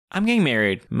I'm getting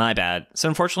married. My bad. So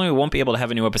unfortunately, we won't be able to have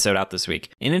a new episode out this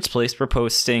week. In its place, we're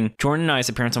posting Jordan and I's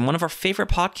appearance on one of our favorite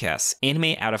podcasts,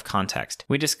 Anime Out of Context.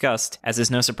 We discussed, as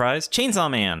is no surprise, Chainsaw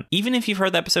Man. Even if you've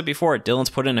heard the episode before, Dylan's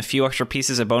put in a few extra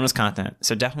pieces of bonus content,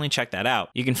 so definitely check that out.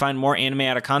 You can find more Anime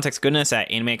Out of Context goodness at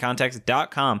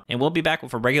animecontext.com, and we'll be back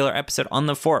with a regular episode on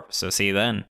the 4th, so see you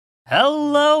then.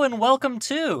 Hello and welcome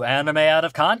to Anime Out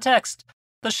of Context,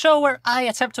 the show where I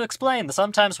attempt to explain the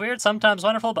sometimes weird, sometimes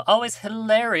wonderful, but always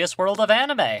hilarious world of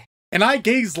anime. And I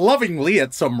gaze lovingly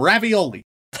at some ravioli.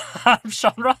 I'm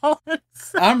Shaun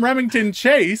Rollins. I'm Remington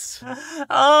Chase.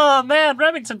 Oh man,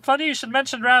 Remington, funny you should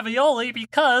mention ravioli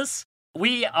because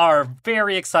we are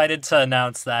very excited to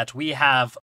announce that we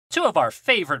have two of our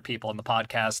favorite people in the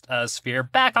podcast sphere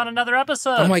back on another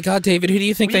episode. Oh my god, David, who do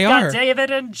you think they got are? David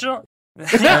and George.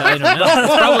 I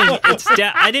don't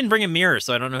know. I didn't bring a mirror,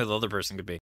 so I don't know who the other person could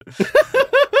be.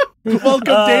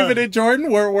 Welcome, David and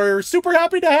Jordan. We're super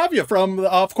happy to have you from,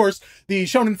 of course, the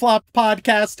Shonen Flop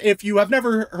podcast. If you have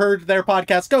never heard their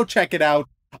podcast, go check it out.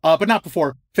 But not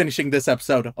before finishing this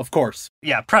episode, of course.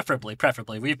 Yeah, preferably.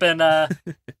 We've been,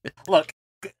 look,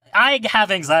 I have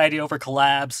anxiety over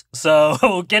collabs,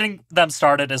 so getting them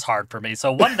started is hard for me.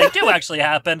 So when they do actually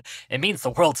happen, it means the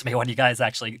world to me when you guys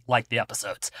actually like the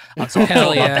episodes. So I'm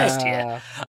Hell doing my yeah. best here.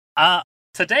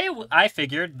 Today, I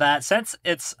figured that since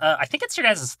it's, I think it's your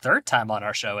guys' third time on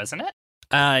our show, isn't it?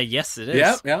 Yes, it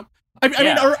is. Yeah. I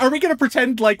mean, are we going to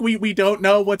pretend like we don't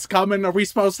know what's coming? Are we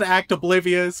supposed to act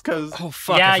oblivious? Because Oh,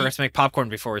 fuck, Yeah, I forgot to make popcorn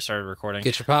before we started recording.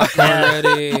 Get your popcorn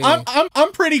ready.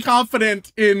 I'm pretty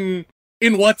confident in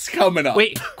what's coming up.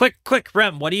 Wait, quick,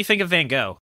 Rem, what do you think of Van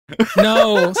Gogh?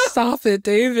 No, stop it,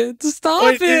 David. Stop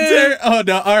Wait, it. is there? Oh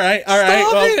no! All right.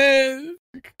 Stop Well, it.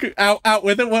 out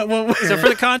with it. What? So for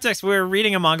the context, we're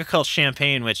reading a manga called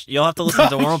Champagne, which you'll have to listen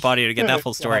to Warm Audio to get that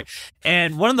full story.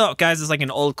 And one of the guys is like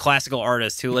an old classical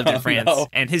artist who lived in France,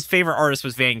 and his favorite artist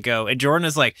was Van Gogh. And Jordan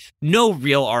is like, no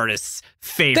real artist's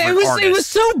favorite artist. It was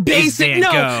so basic. Van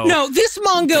Gogh. No, this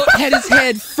manga had his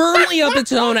head firmly up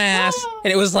its own ass,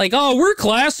 and it was like, oh, we're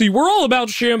classy. We're all about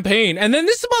champagne. And then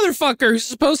this motherfucker who's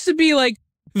supposed to be like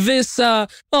this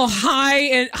high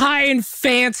and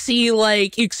fancy,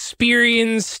 like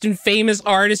experienced and famous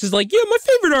artist is like, yeah, my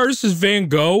favorite artist is Van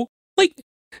Gogh. Like,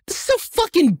 this is so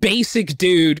fucking basic,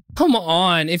 dude. Come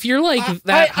on, if you're like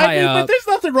that high up. But there's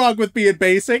nothing wrong with being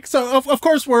basic. So of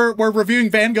course we're reviewing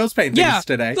Van Gogh's paintings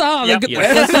today. Oh, Yep.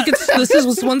 let's look at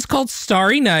this one's called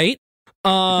Starry Night.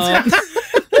 Jordan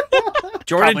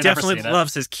Probably never definitely seen it.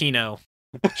 loves his Kino.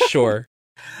 Sure.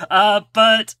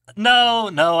 But no,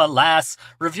 alas,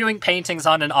 reviewing paintings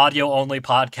on an audio-only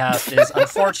podcast is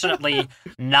unfortunately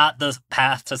not the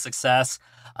path to success.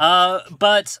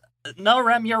 But no,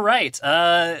 Rem, you're right.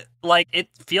 Like, it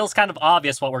feels kind of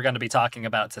obvious what we're going to be talking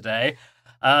about today.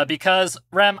 Because,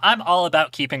 Rem, I'm all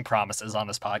about keeping promises on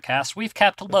this podcast. We've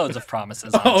kept loads of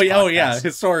promises on this podcast.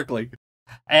 Historically.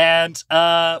 And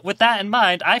with that in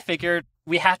mind, I figured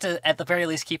we have to, at the very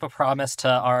least, keep a promise to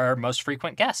our most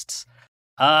frequent guests.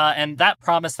 And that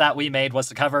promise that we made was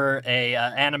to cover a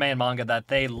anime and manga that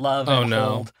they love and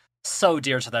hold so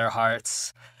dear to their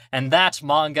hearts. And that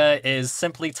manga is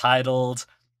simply titled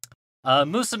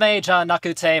Musume ja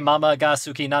Nakute Mama ga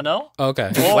Suki Nano.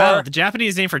 Okay. Or, Wow, the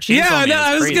Japanese name for Chainsaw Man is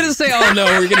I was crazy. gonna say, oh no,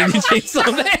 we're gonna do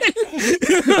Chainsaw Man.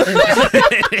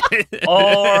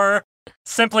 or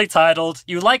simply titled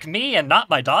You Like Me and Not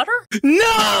My Daughter? No!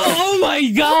 Oh my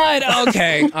god!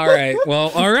 Okay, alright.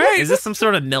 Well, alright. Is this some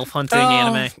sort of MILF hunting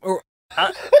anime?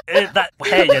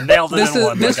 Hey, you nailed it in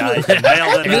one, my guy. You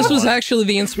nailed it in This was one. actually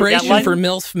the inspiration Yeah, for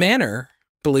MILF Manor,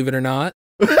 believe it or not.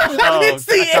 It's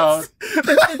Oh,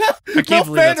 the can't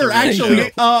believe that's a Banner real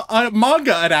actually a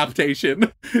manga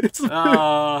adaptation. It's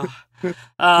the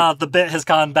bit has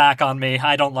gone back on me.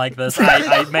 I don't like this.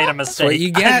 I made a mistake. what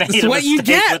you get. I made That's a what you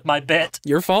mistake get. with my bit.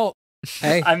 Your fault.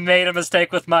 Hey. I made a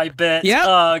mistake with my bit. Yeah.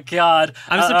 Oh, God.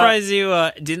 I'm surprised you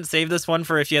didn't save this one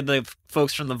for if you had the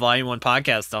folks from the Volume 1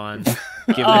 podcast on.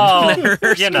 Given their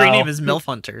screen name is MILF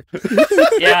Hunter.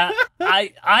 Yeah,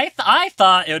 I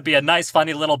thought it would be a nice,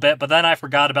 funny little bit, but then I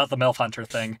forgot about the MILF Hunter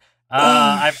thing.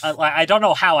 I don't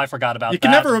know how I forgot about that. you can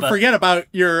never forget about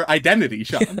your identity,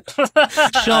 Sean.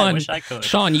 I Sean, wish I could.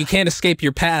 Sean, you can't escape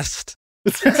your past.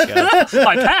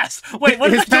 My past. Wait,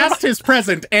 what? His past, his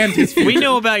present, and his future. We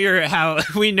know about your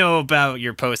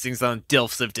postings on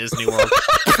Dilfs of Disney World.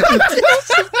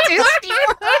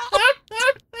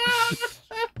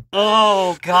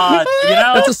 Oh God! You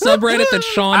know, That's a subreddit that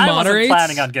Sean I moderates. wasn't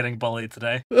planning on getting bullied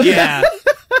today. Yeah.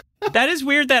 That is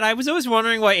weird that I was always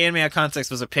wondering why Anime Out of Context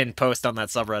was a pinned post on that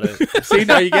subreddit. See,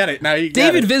 now you get it. Now you get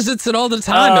David it. visits it all the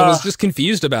time and was just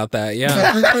confused about that. Yeah.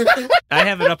 I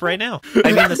have it up right now.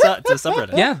 I mean, the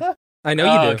subreddit. Yeah. I know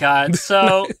you do. Oh god,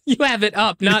 so You have it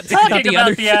up, not talking the about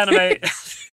other the anime.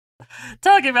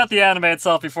 Talking about the anime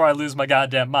itself before I lose my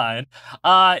goddamn mind.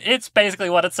 It's basically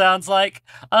what it sounds like.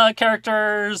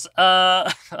 Characters,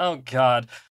 oh god.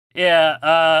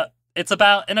 Yeah, it's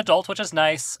about an adult, which is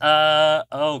nice.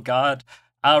 Oh god.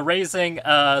 Raising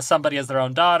somebody as their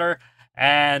own daughter,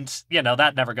 and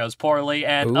that never goes poorly.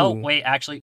 And oh Ooh. wait,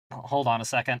 actually, hold on a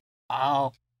second.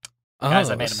 Oh, guys,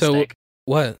 I made a so mistake.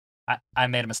 what? I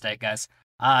made a mistake, guys.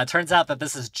 It turns out that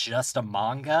this is just a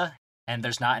manga, and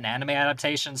there's not an anime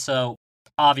adaptation, so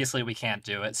obviously we can't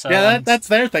do it. So Yeah, that's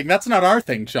their thing. That's not our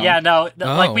thing, Sean. yeah, no,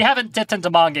 like Oh. we haven't dipped into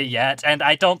manga yet, and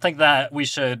I don't think that we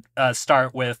should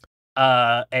start with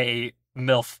a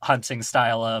MILF hunting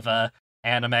style of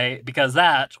anime, because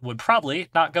that would probably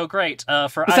not go great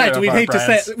for Besides, either we'd of our hate to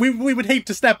brands. say we would hate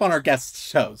to step on our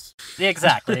guests' toes.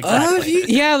 Exactly.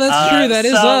 Yeah, that's true. That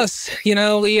is so- us. We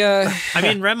I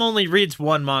mean, Rem only reads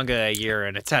one manga a year,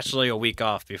 and it's actually a week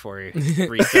off before he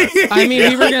resets. I mean,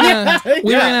 we were Yeah.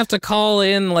 gonna have to call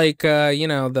in like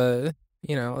the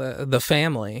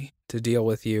family to deal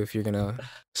with you if you're gonna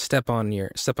step on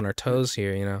our toes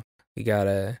here. You got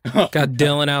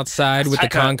Dylan outside with the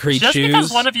concrete Just shoes.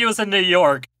 because one of you is in New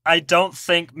York, I don't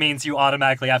think means you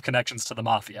automatically have connections to the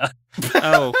mafia.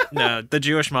 Oh, no, the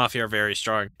Jewish mafia are very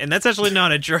strong. And that's actually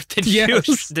not a joke. The Yes.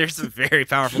 Jewish, there's some very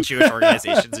powerful Jewish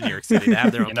organizations in New York City that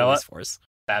have their own You know police what? force.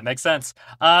 That makes sense.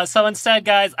 So instead,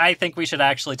 guys, I think we should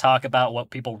actually talk about what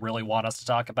people really want us to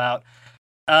talk about.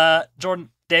 Jordan,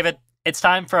 David, it's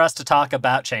time for us to talk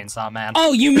about Chainsaw Man.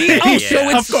 Oh, you mean? Yeah. Of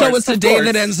It's a course. day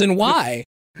that ends in Y.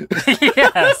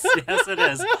 yes, it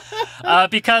is.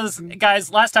 Because,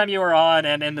 guys, last time you were on,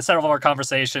 and in several of our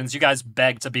conversations, you guys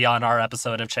begged to be on our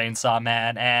episode of Chainsaw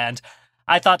Man, and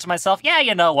I thought to myself, yeah,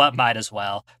 you know what, might as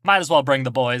well bring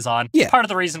the boys on. Yeah. Part of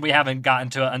the reason we haven't gotten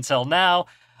to it until now,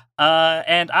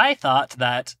 and I thought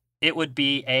that it would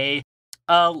be a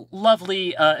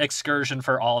lovely excursion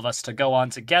for all of us to go on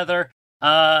together,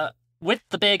 with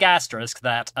the big asterisk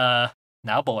that,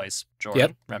 now boys,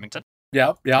 Jordan, Remington,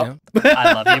 Yep.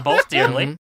 I love you both dearly.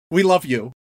 Mhm. We love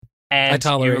you. And I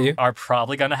tolerate you. are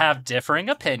probably going to have differing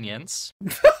opinions.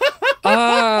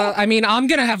 I mean, I'm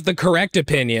gonna have the correct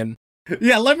opinion.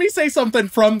 Yeah, let me say something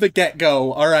from the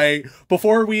get-go, all right?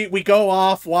 Before we go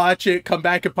off, watch it, come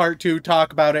back in part 2,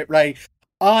 talk about it, right?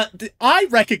 I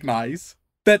recognize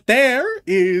that there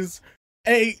is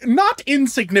a not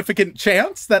insignificant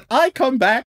chance that I come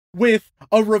back with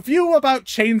a review about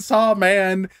Chainsaw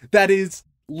Man that is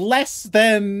less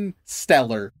than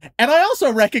stellar. And I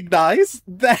also recognize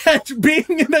that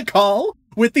being in a call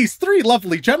with these three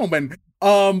lovely gentlemen,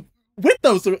 with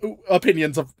those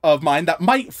opinions of mine that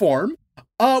might form,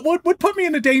 would put me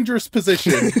in a dangerous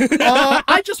position.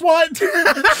 I just want to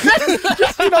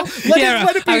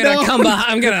let it be known.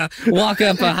 I'm gonna walk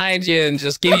up behind you and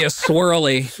just give you a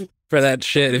swirly for that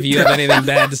shit if you have anything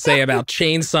bad to say about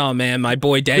Chainsaw Man, my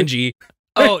boy Denji.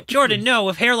 Oh, Jordan, no,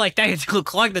 with hair like that, you have to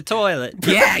clog the toilet.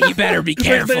 Yeah, you better be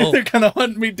careful. They're gonna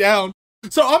hunt me down.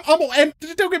 So and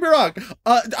don't get me wrong.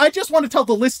 I just want to tell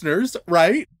the listeners,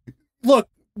 right? Look,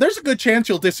 there's a good chance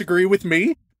you'll disagree with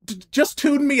me. Just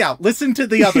tune me out. Listen to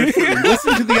the other three.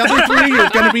 Listen to the other three. You're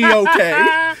gonna be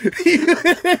okay.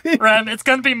 Rem, it's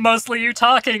going to be mostly you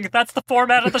talking. That's the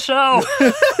format of the show.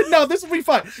 No, this will be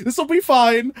fine. This will be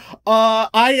fine.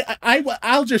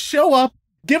 I'll just show up,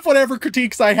 give whatever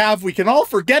critiques I have. We can all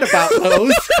forget about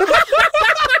those.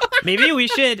 Maybe we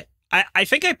should. I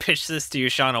think I pitched this to you,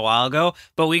 Sean, a while ago,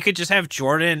 but we could just have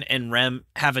Jordan and Rem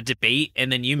have a debate, and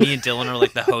then you, me, and Dylan are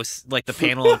like the hosts, like the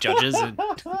panel of judges, and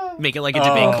make it like a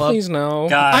debate club. Please no.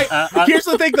 God, Here's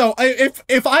the thing, though.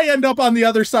 If I end up on the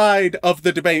other side of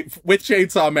the debate with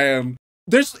Chainsaw Man,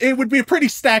 it would be a pretty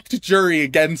stacked jury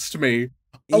against me.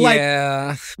 Like,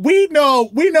 Yeah. we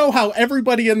know how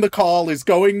everybody in the call is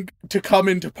going to come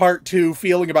into part 2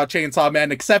 feeling about Chainsaw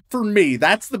Man, except for me.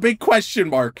 That's the big question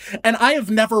mark. And I have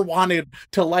never wanted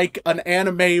to like an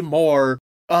anime more,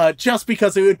 just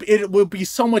because it would be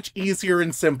so much easier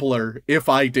and simpler if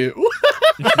I do.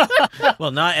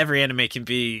 Well, not every anime can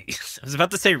be. I was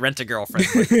about to say Rent a Girlfriend.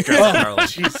 But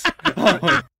Jeez.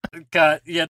 Oh. God,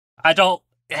 yeah, I don't...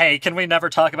 Hey, can we never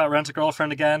talk about Rent a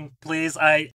Girlfriend again, please?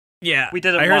 yeah, We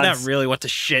did it I heard once. that really went to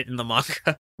shit in the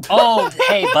manga. Oh,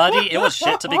 hey, buddy, it was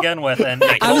shit to begin with, and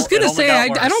I was gonna it only say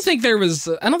got I don't worse. think there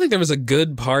was a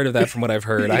good part of that from what I've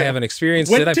heard. I Yeah. haven't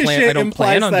experienced Went it. to I shit don't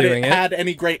implies plan on that doing it it. had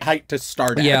any great height to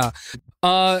start at. Yeah.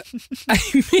 I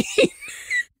mean,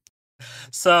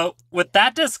 So, with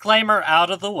that disclaimer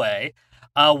out of the way,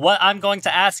 what I'm going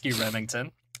to ask you,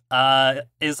 Remington,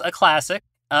 is a classic.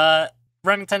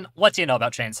 Remington, what do you know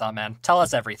about Chainsaw Man? Tell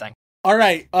us everything. All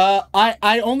right.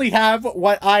 I only have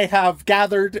what I have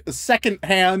gathered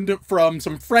secondhand from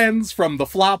some friends from the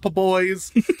Flop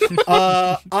Boys.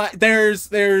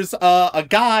 There's a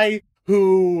guy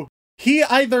who he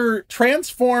either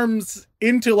transforms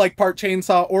into like part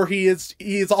chainsaw or he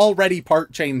is already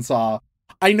part chainsaw.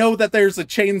 I know that there's a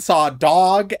chainsaw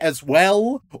dog as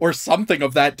well, or something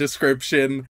of that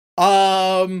description.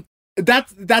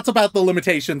 That's about the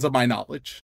limitations of my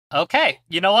knowledge. Okay,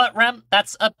 you know what, Rem?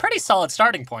 That's a pretty solid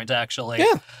starting point, actually.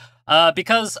 Yeah.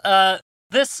 Because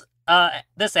this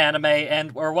anime,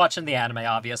 and we're watching the anime,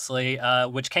 obviously,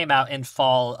 which came out in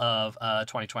fall of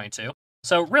 2022.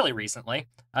 So really recently,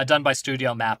 done by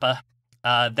Studio Mappa.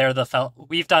 They're the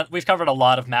we've covered a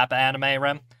lot of Mappa anime,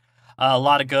 Rem. A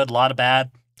lot of good, a lot of bad.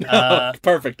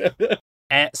 Perfect.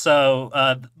 And so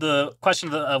the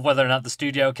question of whether or not the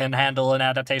studio can handle an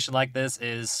adaptation like this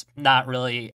is not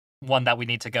really one that we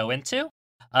need to go into,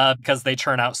 because they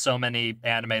churn out so many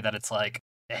anime that it's like,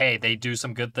 hey, they do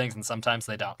some good things and sometimes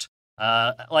they don't.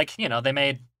 Like, they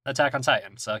made Attack on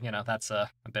Titan, so, that's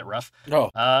a bit rough.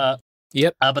 Oh.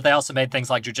 Yep. But they also made things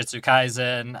like Jujutsu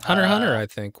Kaisen. Hunter x Hunter, I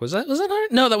think. Was that Hunter?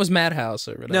 No, that was Madhouse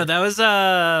or whatever. No, that was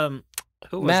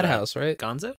who was Madhouse, right?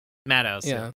 Gonzo? Madhouse.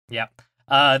 Yeah.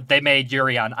 Yeah. They made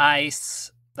Yuri on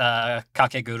Ice,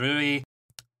 Kakegurui,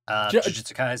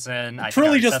 Jujutsu Kaisen.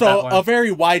 Truly just a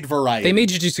very wide variety. They made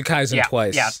Jujutsu Kaisen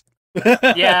twice. Yeah.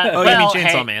 Yeah. Oh, well, you mean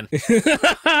Chainsaw Man?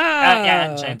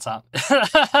 Yeah,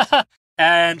 Chainsaw.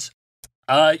 And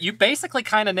you basically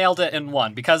kind of nailed it in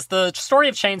one, because the story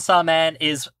of Chainsaw Man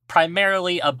is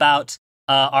primarily about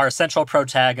our central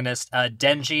protagonist,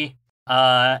 Denji,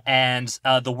 and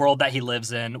the world that he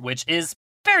lives in, which is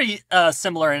very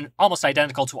similar and almost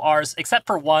identical to ours, except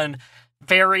for one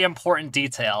very important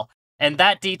detail. And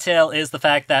that detail is the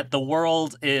fact that the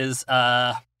world is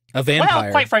a vampire.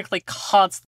 Well, quite frankly,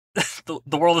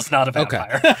 the world is not a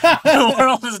vampire. Okay. The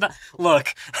world is not.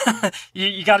 Look,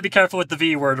 you got to be careful with the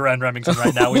V word around Remington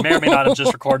right now. We may or may not have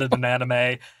just recorded an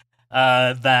anime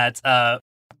that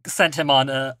sent him on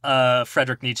a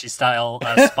Friedrich Nietzsche style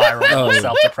spiral of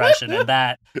self-depression, and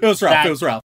that it was rough. It was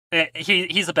rough.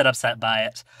 He's a bit upset by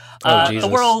it. Jesus. The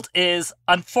world is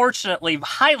unfortunately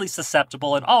highly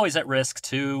susceptible and always at risk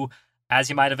to, as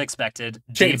you might have expected,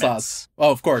 Chainsaws. demons.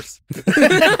 Oh, of course.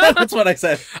 That's what I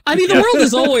said. I mean, the world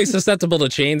is always susceptible to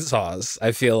chainsaws,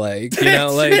 I feel like.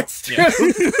 It's true.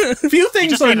 Few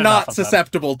things are not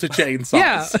susceptible to chainsaws.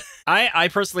 Yeah. I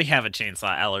personally have a chainsaw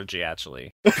allergy,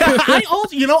 actually. I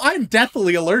also, I'm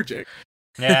deathly allergic.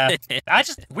 Yeah. I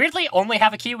just weirdly only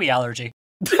have a kiwi allergy.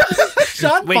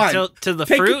 Sean, Wait, fine. to the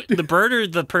fruit, the bird, or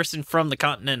the person from the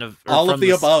continent of, or all from of the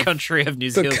the above country of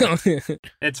New Zealand?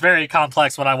 It's very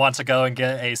complex when I want to go and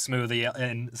get a smoothie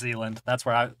in Zealand. That's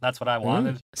what I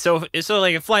wanted. So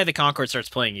like if Fly the Conchord starts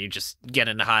playing, you just get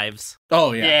into hives.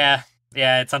 Oh yeah.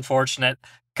 Yeah. It's unfortunate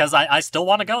because I still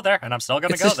want to go there, and I'm still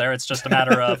going to go there. It's just a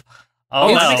matter of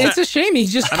It's a shame. He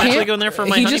just I'm can't. actually going there for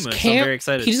my he honeymoon, just so I'm can't. very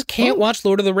excited. He just can't watch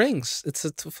Lord of the Rings. It's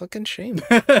a fucking shame.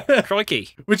 Crikey.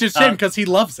 Which is a shame because he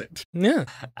loves it. Yeah.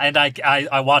 And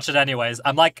I watch it anyways.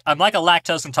 I'm like a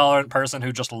lactose intolerant person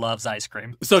who just loves ice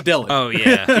cream. So Dylan. Oh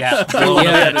yeah. Yeah. Blowing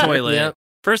up Yeah. that toilet. Yeah.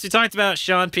 First we talked about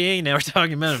Sean peeing, now we're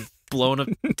talking about him blowing up,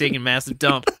 taking a massive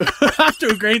dump. Off to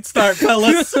a great start,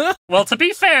 fellas. Well, to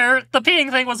be fair, the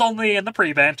peeing thing was only in the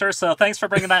pre-banter, so thanks for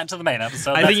bringing that into the main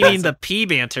episode. I think you mean the pee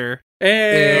banter.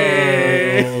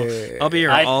 Hey. I'll be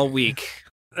here all week.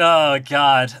 Oh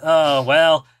God. Oh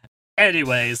well.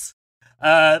 Anyways,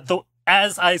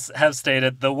 as I have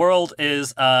stated, the world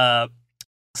is so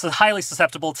highly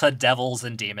susceptible to devils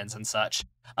and demons and such.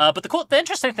 But the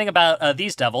interesting thing about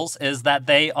these devils is that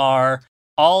they are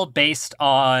all based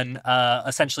on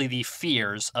essentially the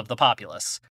fears of the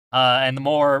populace. And the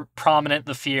more prominent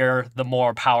the fear, the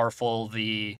more powerful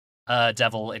the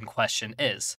devil in question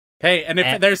is. Hey, and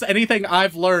if there's anything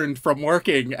I've learned from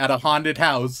working at a haunted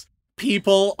house,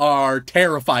 people are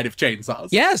terrified of chainsaws.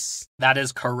 Yes. That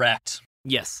is correct.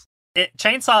 Yes.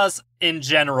 Chainsaws in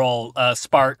general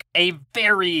spark a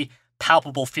very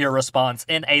palpable fear response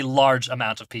in a large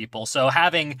amount of people. So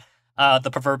having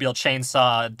the proverbial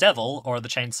chainsaw devil or the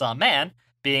chainsaw man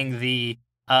being the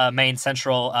main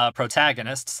central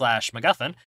protagonist /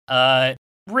 MacGuffin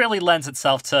really lends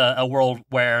itself to a world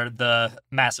where the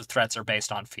massive threats are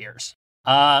based on fears.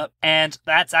 And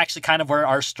that's actually kind of where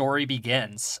our story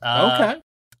begins. Okay.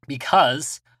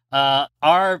 Because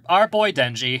our boy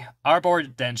Denji,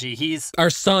 he's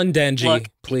Our son Denji, Look,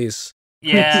 please.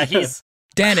 yeah, he's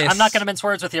Dennis. I'm not going to mince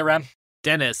words with you, Rem.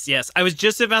 Dennis, yes. I was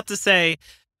just about to say,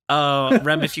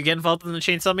 Rem, if you get involved in the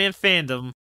Chainsaw Man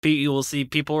fandom, you will see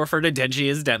people refer to Denji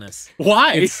as Dennis.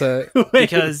 Why? It's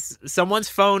Because someone's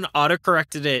phone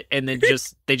autocorrected it, and then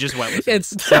they just went with it.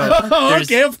 it's So there's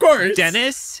Okay, of course.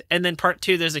 Dennis, and then part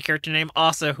 2, there's a character named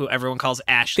Asa who everyone calls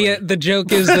Ashley. the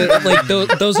joke is that like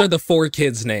those are the 4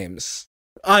 kids' names.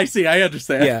 I see. I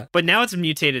understand. Yeah. But now it's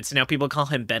mutated, so now people call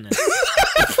him Bennis.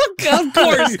 Of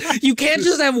course, you can't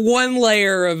just have one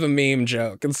layer of a meme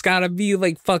joke. It's got to be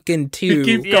like fucking 2.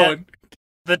 Keep Yeah. going.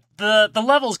 The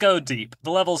levels go deep. The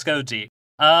levels go deep.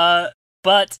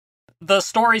 But the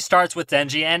story starts with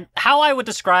Denji, and how I would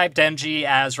describe Denji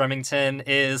as Remington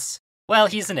is, well,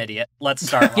 he's an idiot. Let's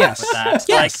start off Yes. with that.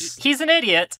 Yes. Like, he's an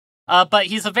idiot, but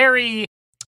he's a very,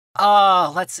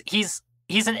 he's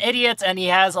an idiot, and he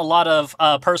has a lot of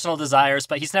personal desires,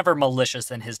 but he's never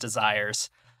malicious in his desires.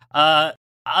 A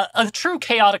true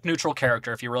chaotic neutral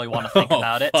character, if you really want to think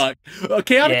about it. Fuck. A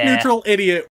chaotic Yeah. neutral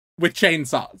idiot with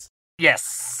chainsaws.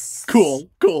 Yes. Cool.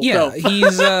 Yeah, No.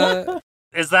 he's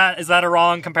Is that a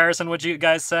wrong comparison, would you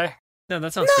guys say? No,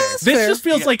 that sounds fair. This fair. just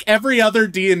feels like every other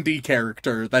D&D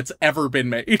character that's ever been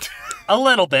made. A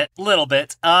little bit.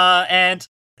 And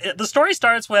the story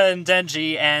starts when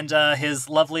Denji and his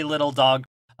lovely little dog,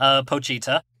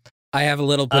 Pochita. I have a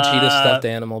little Pochita stuffed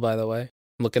animal, by the way.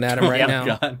 I'm looking at him right Yeah. now.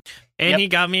 God. And Yep. he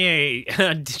got me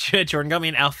Jordan got me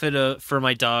an outfit for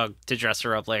my dog to dress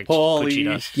her up like Holy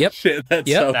Pochita. Yep. shit, that's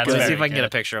Yep. so That's good. Let's see very if I can get good. a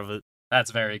picture of it.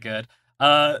 That's very good.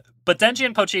 But Denji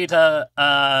and Pochita,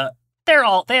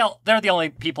 they're the only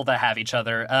people that have each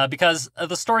other. Because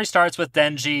the story starts with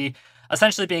Denji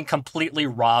essentially being completely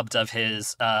robbed of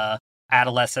his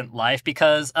adolescent life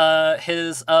because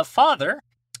his father,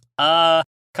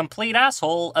 complete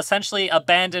asshole, essentially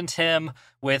abandoned him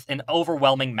with an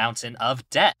overwhelming mountain of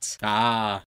debt.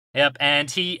 Ah. Yep,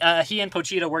 and he and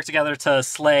Pochita work together to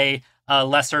slay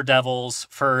lesser devils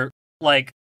for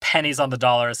like pennies on the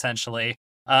dollar, essentially.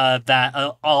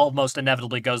 That almost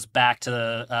inevitably goes back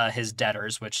to his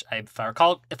debtors, which if I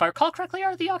recall correctly,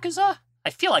 are the Yakuza. I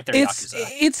feel like they're Yakuza.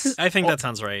 It's I think that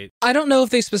sounds right. I don't know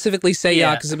if they specifically say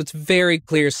Yeah. Yakuza, but it's very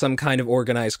clear some kind of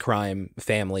organized crime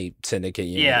family syndicate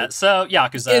unit. Yeah, so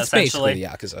Yakuza It's essentially.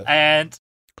 basically Yakuza. And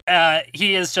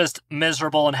he is just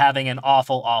miserable and having an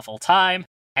awful, awful time.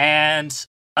 And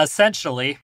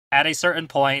essentially, at a certain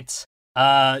point,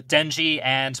 Denji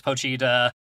and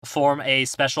Pochita form a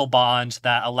special bond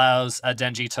that allows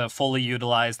Denji to fully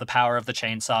utilize the power of the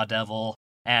Chainsaw Devil.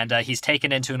 And he's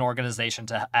taken into an organization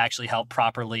to actually help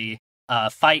properly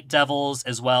fight devils,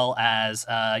 as well as,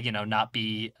 not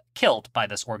be killed by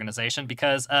this organization.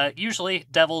 Because usually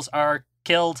devils are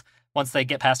killed once they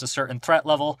get past a certain threat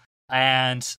level.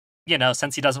 And,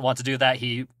 since he doesn't want to do that,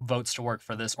 he votes to work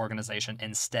for this organization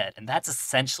instead. And that's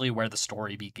essentially where the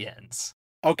story begins.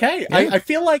 Okay, Yeah. I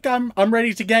feel like I'm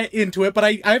ready to get into it, but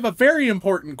I have a very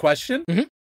important question.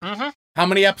 Mm-hmm. How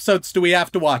many episodes do we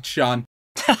have to watch, Sean?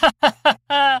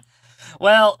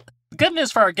 Well, good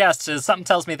news for our guests is something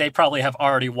tells me they probably have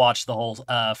already watched the whole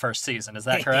first season. Is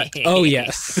that correct? Oh,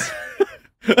 yes.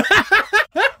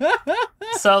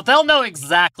 So they'll know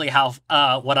exactly how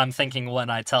what I'm thinking when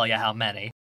I tell you how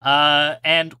many.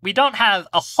 And we don't have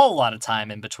a whole lot of time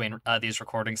in between these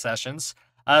recording sessions.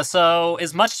 So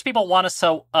as much as people want us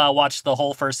to watch the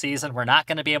whole first season, we're not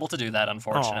going to be able to do that,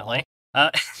 unfortunately.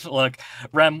 Look,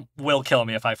 Rem will kill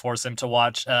me if I force him to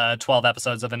watch 12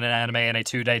 episodes of an anime in a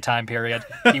 2-day time period.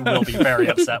 He will be very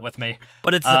upset with me.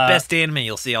 But it's the best anime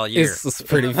you'll see all year. It's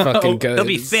pretty fucking good. They'll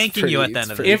be It's thanking you at the it's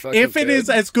end of pretty it. If fucking it good. is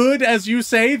as good as you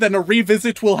say, then a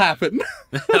revisit will happen.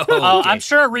 Oh, I'm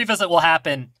sure a revisit will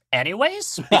happen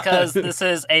anyways, because this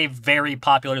is a very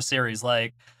popular series.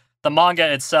 Like, the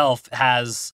manga itself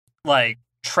has, like,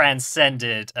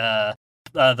 transcended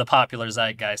the popular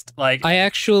zeitgeist. Like, I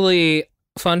actually,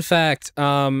 fun fact,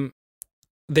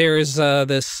 there's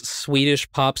this Swedish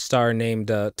pop star named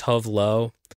Tove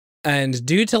Lo, and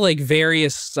due to like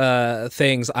various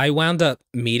things, I wound up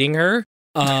meeting her,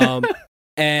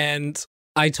 and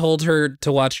I told her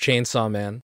to watch Chainsaw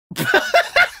Man.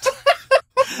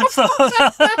 so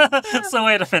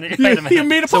wait a minute. You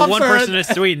meet a So pop one star person in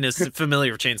Sweden is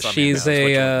familiar with Chainsaw Man. She's knows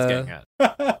which a, one he's getting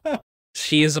at.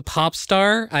 She is a pop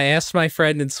star. I asked my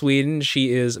friend in Sweden.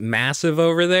 She is massive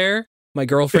over there. My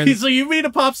girlfriend. So you meet a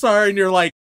pop star and you're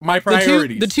like, my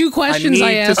priorities. The two questions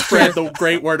I need asked to spread her. the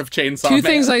great word of Chainsaw Two Man.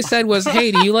 things I said was,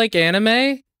 "Hey, do you like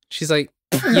anime?" She's like,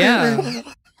 "Yeah."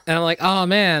 And I'm like, "Oh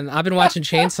man, I've been watching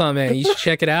Chainsaw Man. You should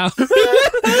check it out."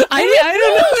 I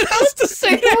don't know what else to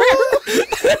say to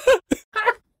her.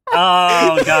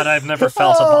 Oh god, I've never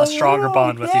felt a stronger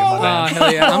bond with you, my Oh man.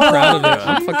 hell yeah, I'm proud of it.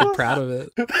 I'm fucking proud of it.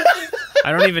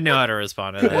 I don't even know how to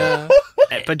respond to that. Yeah.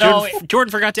 But No,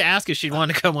 Jordan forgot to ask if she'd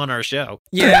want to come on our show.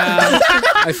 Yeah,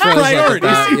 I froze up at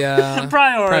that. Yeah,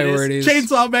 Priorities.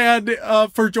 Chainsaw Man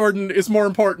for Jordan is more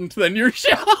important than your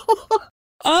show.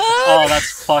 Oh,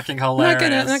 that's fucking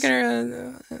hilarious. Not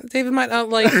gonna. David might not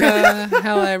like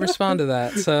how I respond to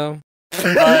that. So,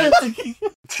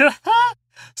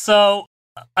 so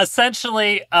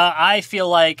essentially, I feel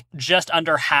like just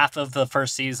under half of the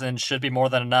first season should be more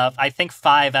than enough. I think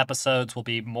 5 episodes will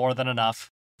be more than enough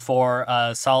for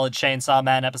a solid Chainsaw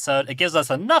Man episode. It gives us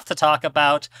enough to talk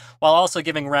about while also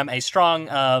giving Rem a strong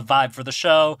vibe for the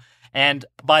show. And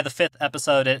by the 5th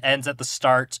episode, it ends at the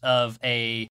start of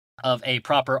a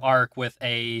proper arc with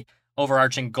a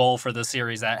overarching goal for the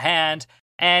series at hand.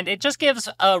 And it just gives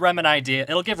Rem an idea.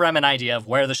 It'll give Rem an idea of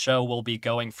where the show will be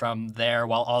going from there,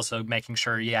 while also making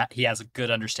sure he has a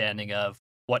good understanding of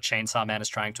what Chainsaw Man is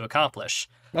trying to accomplish.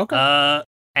 Okay.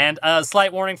 And a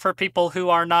slight warning for people who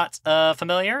are not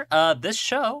familiar, this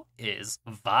show is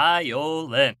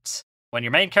violent. When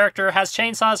your main character has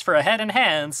chainsaws for a head and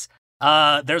hands,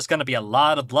 there's going to be a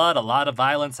lot of blood, a lot of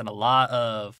violence, and a lot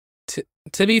of...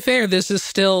 To be fair, this is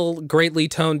still greatly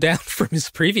toned down from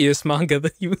his previous manga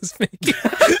that he was making.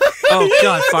 Oh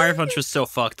god, Fire Punch was so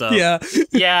fucked up. Yeah.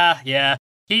 Yeah.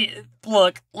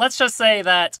 Let's just say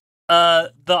that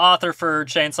the author for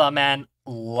Chainsaw Man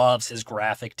loves his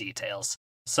graphic details.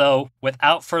 So,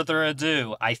 without further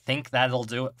ado, I think that'll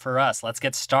do it for us. Let's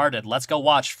get started. Let's go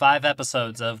watch 5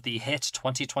 episodes of the hit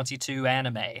 2022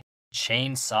 anime,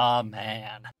 Chainsaw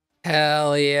Man.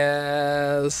 Hell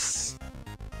yes.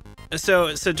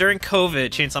 So during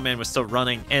COVID, Chainsaw Man was still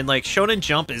running, and like Shonen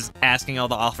Jump is asking all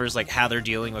the authors like how they're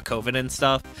dealing with COVID and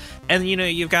stuff. And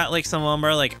you've got like some of them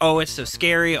are like, oh, it's so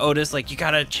scary. Otis, like, you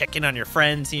gotta check in on your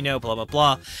friends, blah blah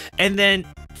blah. And then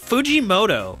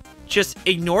Fujimoto just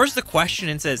ignores the question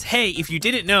and says, hey, if you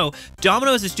didn't know,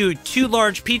 Domino's is doing 2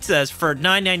 large pizzas for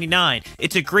 $9.99.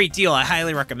 It's a great deal. I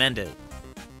highly recommend it.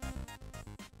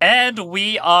 And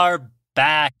we are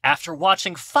back after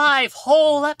watching 5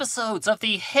 whole episodes of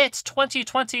the hit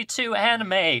 2022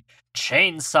 anime,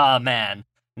 Chainsaw Man.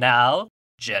 Now,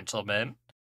 gentlemen,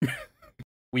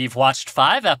 we've watched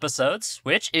 5 episodes,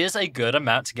 which is a good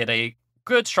amount to get a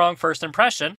good, strong first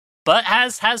impression. But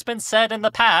as has been said in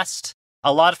the past,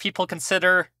 a lot of people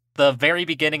consider the very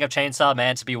beginning of Chainsaw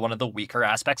Man to be one of the weaker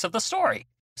aspects of the story.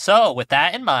 So, with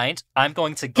that in mind, I'm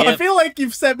going to give... I feel like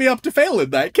you've set me up to fail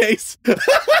in that case.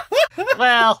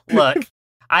 Well, look,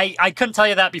 I couldn't tell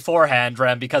you that beforehand,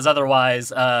 Rem, because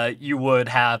otherwise you would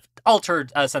have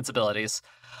altered sensibilities.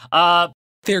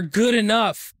 They're good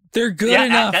enough. They're good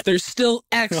enough. They're still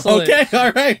excellent.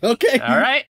 Okay, all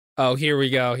right. Oh, here we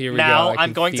go. Now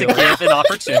I'm going to give an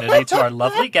opportunity to our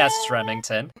lovely guests,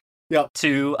 Remington,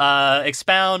 to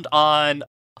expound on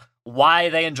why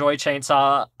they enjoy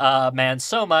Chainsaw Man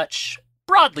so much,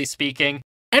 broadly speaking.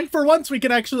 And for once, we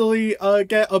can actually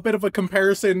get a bit of a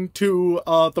comparison to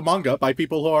the manga by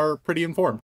people who are pretty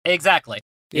informed. Exactly.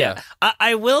 Yeah.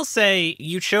 I will say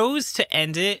you chose to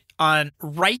end it on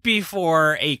right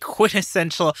before a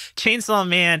quintessential Chainsaw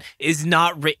Man is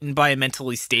not written by a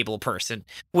mentally stable person.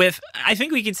 I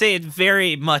think we can say it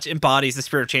very much embodies the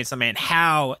spirit of Chainsaw Man,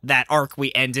 how that arc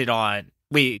we ended on,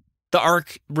 the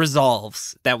arc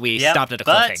resolves that we stopped at a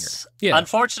cliffhanger. Yeah.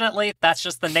 Unfortunately, that's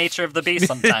just the nature of the beast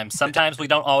sometimes. Sometimes we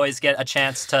don't always get a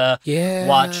chance to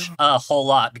watch a whole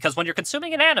lot. Because when you're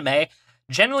consuming an anime,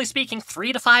 generally speaking,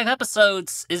 3 to 5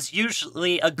 episodes is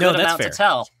usually a good amount to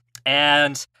tell.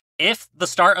 And if the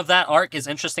start of that arc is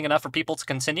interesting enough for people to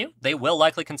continue, they will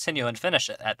likely continue and finish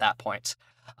it at that point.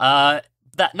 That,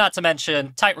 not to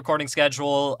mention, tight recording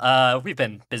schedule. We've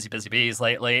been busy bees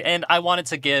lately. And I wanted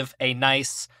to give a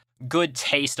nice... good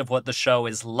taste of what the show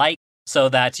is like so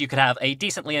that you could have a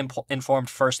decently informed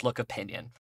first look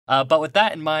opinion. But with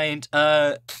that in mind,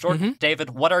 Jordan, David,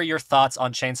 what are your thoughts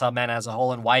on Chainsaw Man as a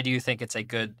whole, and why do you think it's a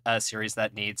good series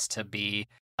that needs to be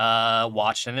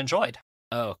watched and enjoyed?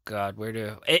 Oh God,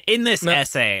 in this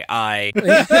essay,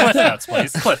 Cliff notes,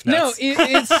 please. Cliff notes.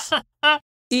 No,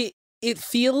 it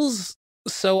feels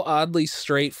so oddly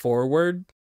straightforward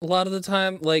a lot of the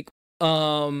time. Like,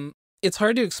 it's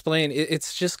hard to explain.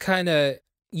 It's just kind of,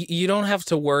 you don't have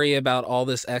to worry about all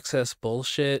this excess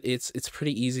bullshit. It's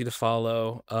pretty easy to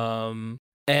follow.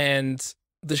 And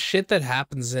the shit that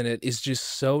happens in it is just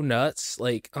so nuts.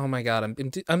 Like, oh my God,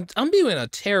 I'm doing a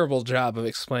terrible job of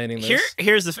explaining this.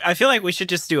 Here's I feel like we should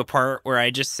just do a part where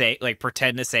I just say, like,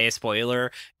 pretend to say a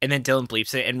spoiler, and then Dylan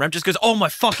bleeps it, and Rem just goes, "Oh my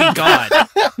fucking God!"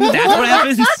 That's what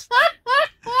happens.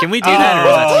 Can we do that?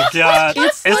 Oh God!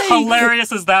 As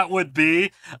hilarious as that would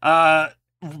be,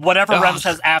 whatever Rem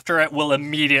says after it will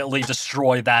immediately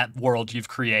destroy that world you've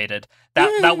created.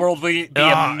 That world will be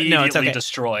immediately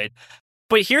destroyed.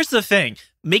 But here's the thing.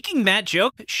 Making that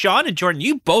joke, Sean and Jordan,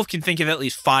 you both can think of at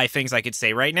least 5 things I could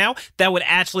say right now that would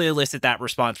actually elicit that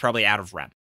response probably out of Rem.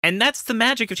 And that's the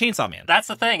magic of Chainsaw Man. That's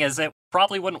the thing, is it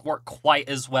probably wouldn't work quite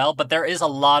as well, but there is a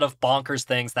lot of bonkers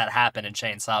things that happen in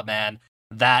Chainsaw Man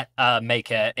that make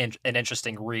it an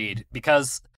interesting read.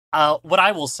 Because what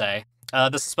I will say,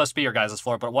 this is supposed to be your guys'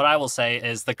 floor, but what I will say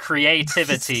is the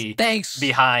creativity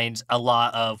behind a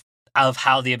lot of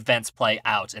how the events play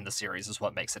out in the series is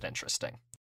what makes it interesting.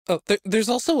 Oh, there's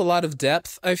also a lot of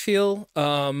depth, I feel.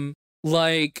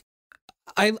 Like,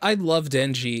 I love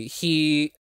Denji.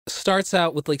 He starts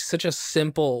out with, like, such a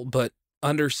simple but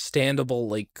understandable,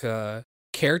 like,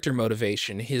 character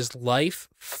motivation. His life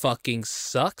fucking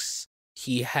sucks.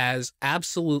 He has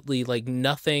absolutely, like,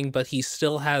 nothing, but he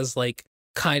still has, like,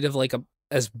 kind of, like,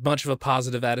 as much of a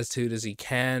positive attitude as he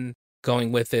can,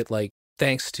 going with it, like,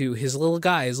 thanks to his little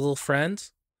guy, his little friend,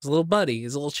 his little buddy,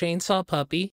 his little chainsaw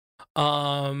puppy,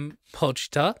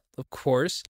 Pochita, of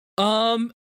course.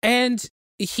 And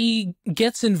he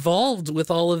gets involved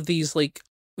with all of these, like,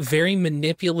 very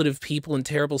manipulative people in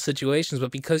terrible situations,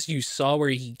 but because you saw where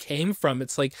he came from,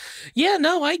 it's like, yeah,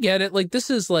 no, I get it. Like,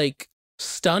 this is, like,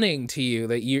 stunning to you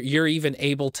that you're even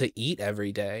able to eat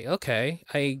every day. Okay,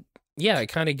 I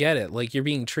kind of get it. Like, you're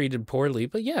being treated poorly,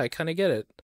 but yeah, I kind of get it.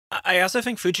 I also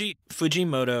think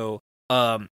Fujimoto,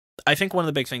 I think one of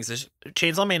the big things is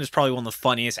Chainsaw Man is probably one of the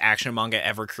funniest action manga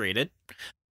ever created.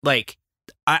 Like,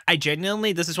 I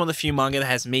genuinely, this is one of the few manga that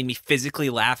has made me physically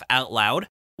laugh out loud,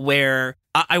 where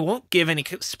I won't give any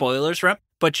spoilers, Rep,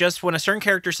 but just when a certain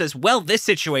character says, well, this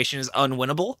situation is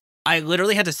unwinnable, I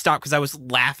literally had to stop because I was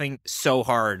laughing so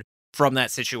hard from that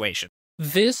situation.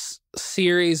 This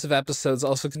series of episodes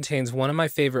also contains one of my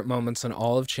favorite moments in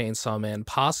all of Chainsaw Man,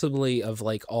 possibly of,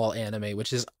 like, all anime,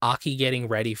 which is Aki getting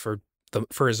ready for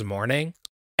his morning.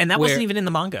 And that wasn't even in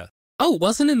the manga. Oh, it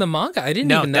wasn't in the manga? I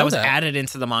didn't even know that. No, that was added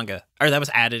into the manga. Or that was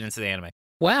added into the anime.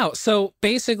 Wow. So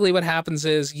basically what happens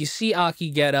is you see Aki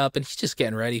get up and he's just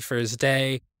getting ready for his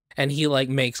day, and he, like,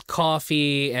 makes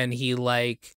coffee and he,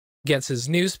 like, gets his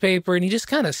newspaper and he just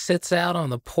kind of sits out on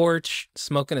the porch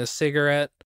smoking a cigarette,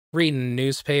 reading a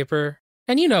newspaper.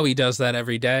 And you know he does that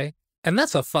every day. And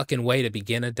that's a fucking way to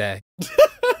begin a day.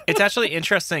 It's actually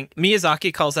interesting.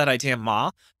 Miyazaki calls that idea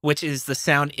ma, which is the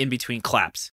sound in between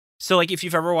claps. So, like, if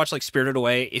you've ever watched, like, Spirited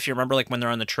Away, if you remember, like, when they're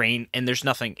on the train and there's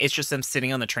nothing, it's just them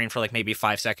sitting on the train for, like, maybe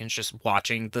 5 seconds just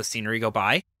watching the scenery go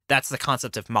by. That's the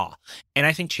concept of ma. And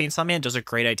I think Chainsaw Man does a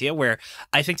great idea where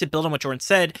I think, to build on what Jordan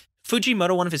said,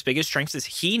 Fujimoto, one of his biggest strengths is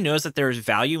he knows that there is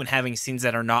value in having scenes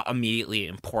that are not immediately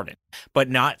important, but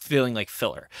not feeling like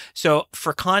filler. So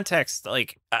for context,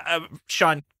 like,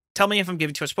 Sean, tell me if I'm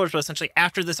giving too much spoilers, but essentially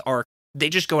after this arc, they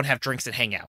just go and have drinks and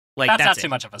hang out. Like, that's not it. Too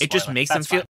much of a spoiler. It just makes them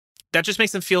feel... That just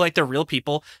makes them feel like they're real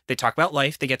people. They talk about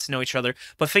life. They get to know each other.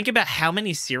 But think about how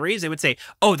many series they would say,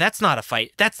 oh, that's not a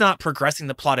fight. That's not progressing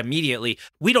the plot immediately.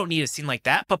 We don't need a scene like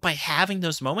that. But by having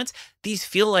those moments, these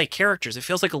feel like characters. It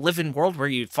feels like a living world where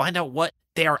you find out what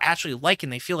they are actually like,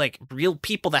 and they feel like real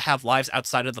people that have lives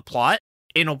outside of the plot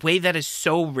in a way that is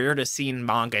so rare to see in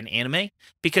manga and anime,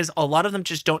 because a lot of them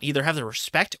just don't either have the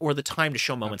respect or the time to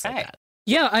show moments like that.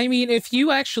 Yeah, I mean, if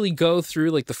you actually go through,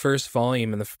 like, the first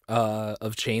volume of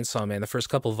Chainsaw Man, the first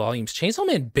couple volumes, Chainsaw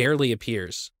Man barely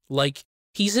appears. Like,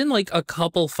 he's in, like, a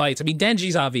couple fights. I mean,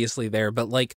 Denji's obviously there, but,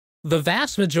 like, the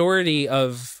vast majority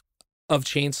of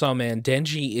Chainsaw Man,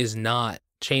 Denji is not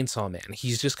Chainsaw Man.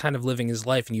 He's just kind of living his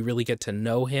life, and you really get to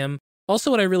know him. Also,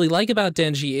 what I really like about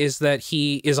Denji is that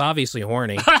he is obviously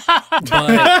horny. but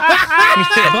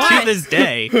to this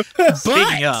day,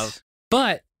 speaking of.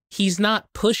 But he's not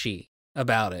pushy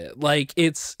about it. Like,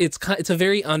 it's a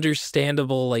very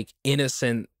understandable, like,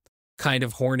 innocent kind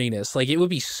of horniness. Like, it would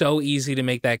be so easy to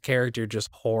make that character just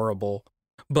horrible,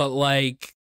 but,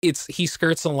 like, he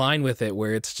skirts a line with it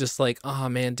where it's just like, oh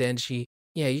man, Denji,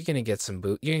 yeah, you're gonna get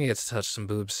you're gonna get to touch some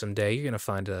boobs someday. You're gonna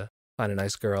find a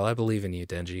nice girl. I believe in you,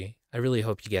 Denji. I really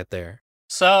hope you get there.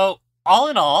 So, all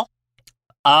in all,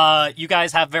 you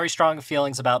guys have very strong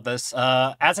feelings about this.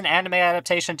 As an anime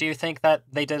adaptation, do you think that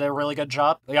they did a really good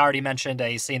job? We already mentioned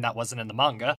a scene that wasn't in the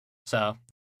manga, so...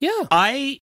 Yeah.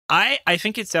 I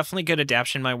think it's definitely good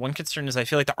adaptation. My one concern is I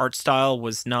feel like the art style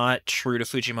was not true to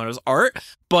Fujimoto's art,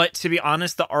 but to be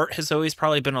honest, the art has always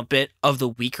probably been a bit of the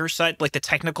weaker side. Like, the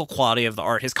technical quality of the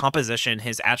art, his composition,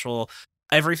 his actual...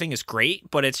 Everything is great,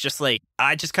 but it's just like,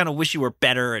 I just kind of wish you were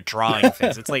better at drawing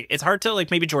things. It's like, it's hard to, like,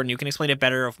 maybe Jordan, you can explain it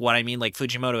better of what I mean. Like,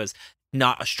 Fujimoto is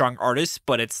not a strong artist,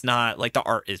 but it's not like the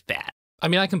art is bad. I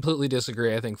mean, I completely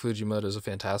disagree. I think Fujimoto is a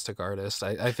fantastic artist.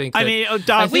 I think. I that- mean, I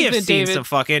dog, we think have that seen David- some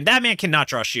fucking. That man cannot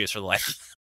draw shoes for the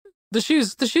life. the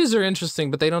shoes are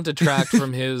interesting, but they don't detract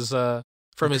from his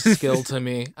skill to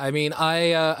me. I mean,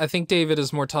 I think David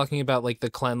is more talking about like the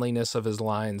cleanliness of his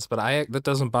lines, but that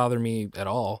doesn't bother me at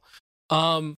all.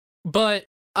 But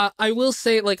I will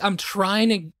say, like, I'm trying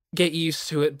to get used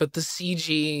to it, but the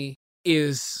CG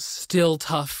is still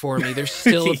tough for me. There's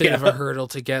still a bit of a hurdle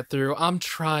to get through. I'm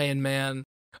trying, man.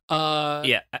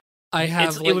 Yeah, I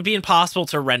have. it would be impossible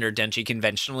to render Denji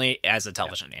conventionally as a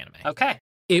television anime. Okay.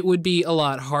 It would be a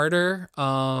lot harder.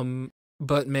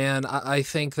 But man, I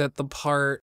think that the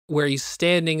part where he's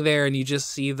standing there and you just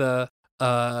see like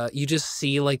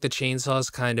the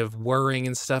chainsaws kind of whirring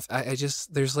and stuff.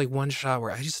 There's like one shot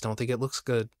where I just don't think it looks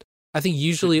good. I think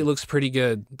usually it looks pretty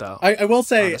good though. I will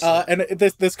say, honestly. and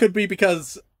this could be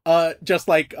because just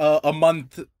like a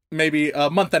month, maybe a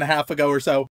month and a half ago or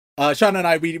so, Shaun and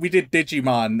I we did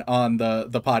Digimon on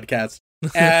the podcast,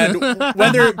 and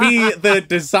whether it be the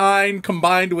design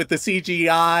combined with the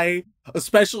CGI,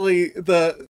 especially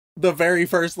the very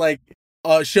first like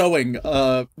showing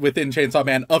within Chainsaw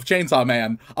Man of Chainsaw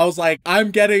Man, I was like,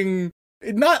 I'm getting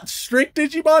not strict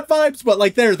Digimon vibes, but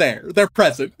like they're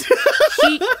present.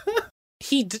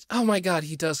 Oh my god,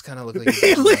 he does kind of look like a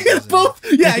He Digimon, both,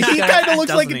 yeah, he Yeah, kind of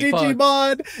looks like a doesn't he?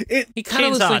 Digimon. He kind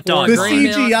of looks Chainsaw like Dog. The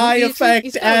Wargreymon. CGI He's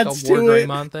effect got adds like a to it.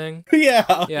 Wargreymon thing.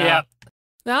 Yeah. Yeah.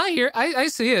 Now I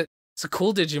see it. It's a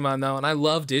cool Digimon though, and I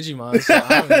love Digimon, so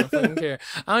I don't even fucking care.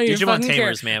 I don't even Digimon fucking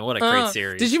Tamers, care. man, what a great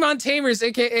series. Digimon Tamers,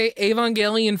 aka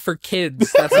Evangelion for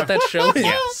kids. That's what that show is.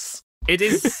 Yes. It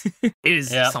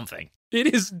is Yep. something.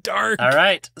 It is dark. All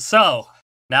right. So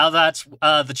now that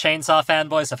the Chainsaw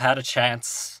fanboys have had a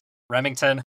chance,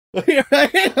 Remington. Hold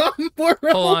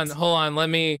on. Let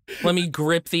me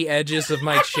grip the edges of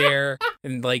my chair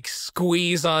and like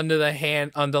squeeze onto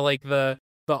like the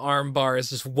arm bars,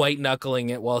 just white knuckling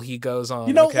it while he goes on.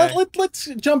 You know, okay? let's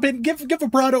jump in, give a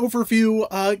broad overview,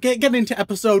 get into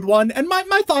episode 1, and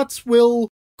my thoughts will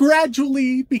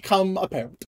gradually become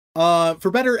apparent,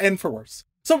 for better and for worse.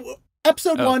 So,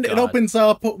 episode 1, it God. opens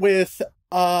up with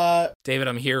David,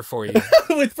 I'm here for you.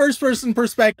 with first-person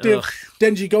perspective, Ugh.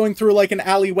 Denji going through like an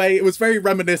alleyway. It was very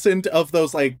reminiscent of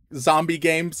those like zombie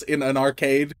games in an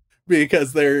arcade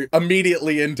because they're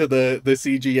immediately into the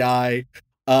CGI.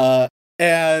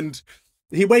 And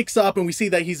he wakes up and we see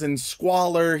that he's in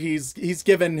squalor. He's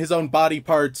given his own body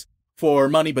parts for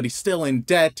money, but he's still in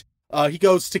debt. He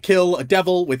goes to kill a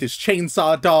devil with his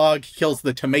chainsaw dog. He kills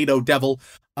the tomato devil.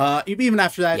 Even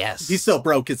after that, Yes. he's still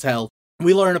broke as hell.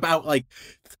 We learn about like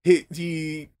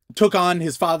he took on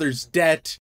his father's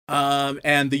debt,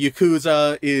 and the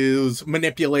Yakuza is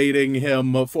manipulating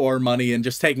him for money and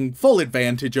just taking full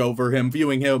advantage over him,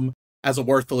 viewing him as a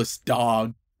worthless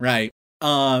dog, right?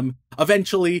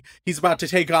 Eventually, he's about to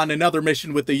take on another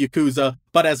mission with the Yakuza,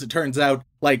 but as it turns out,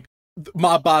 like,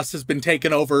 mob boss has been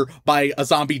taken over by a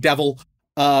zombie devil,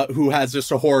 who has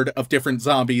just a horde of different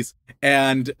zombies,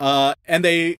 and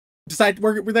they decide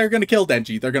they're gonna kill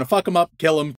Denji. They're gonna fuck him up,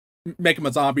 kill him, make him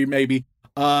a zombie, maybe,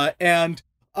 and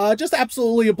just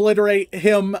absolutely obliterate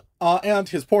him, and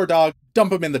his poor dog,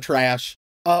 dump him in the trash.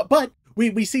 But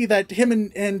we see that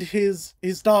him and his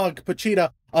dog,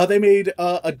 Pachita, they made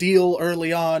a deal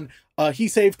early on. He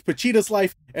saved Pachita's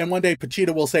life, and one day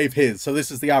Pachita will save his. So this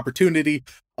is the opportunity.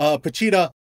 Pachita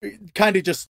kind of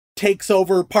just takes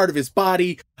over part of his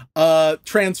body,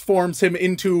 transforms him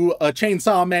into a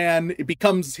Chainsaw Man. It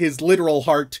becomes his literal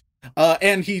heart.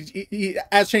 And he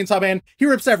as Chainsaw Man, he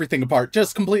rips everything apart,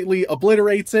 just completely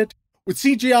obliterates it. With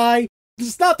CGI,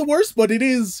 it's not the worst, but it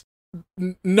is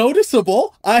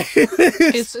noticeable.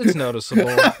 It's noticeable.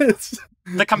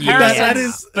 The comparison that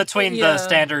is- between Yeah. the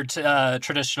standard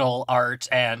traditional art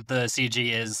and the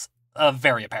CG is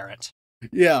very apparent.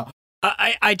 Yeah.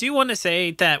 I do want to say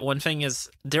that one thing is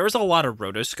there was a lot of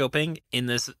rotoscoping in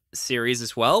this series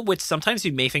as well, which sometimes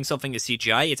you may think something is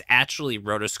CGI. It's actually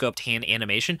rotoscoped hand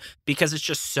animation because it's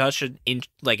just such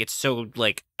it's so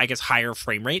like I guess higher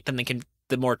frame rate than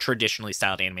the more traditionally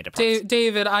styled animated parts.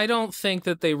 David, I don't think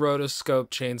that they rotoscoped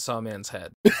Chainsaw Man's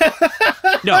head.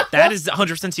 No, that is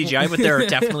 100% CGI, but there are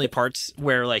definitely parts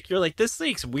where like you're like this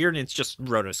thing's weird and it's just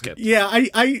rotoscoped. Yeah,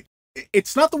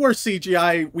 it's not the worst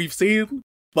CGI we've seen,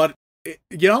 but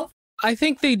you know, I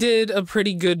think they did a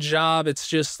pretty good job. It's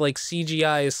just like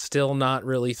CGI is still not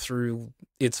really through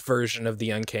its version of the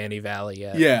Uncanny Valley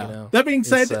yet. yeah. You know? That being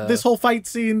said, It's, this whole fight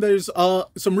scene, there's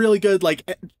some really good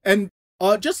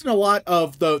just in a lot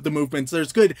of the movements,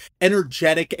 there's good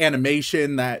energetic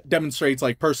animation that demonstrates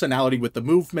like personality with the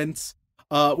movements,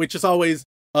 which is always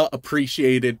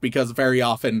appreciated because very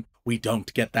often we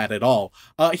don't get that at all.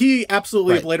 He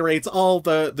absolutely obliterates all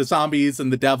the zombies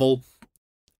and the devil.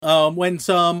 When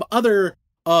some other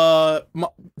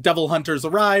devil hunters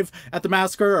arrive at the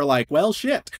massacre, are like, well,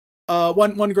 shit.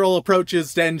 One girl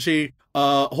approaches Denji,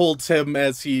 holds him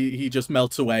as he just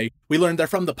melts away. We learn they're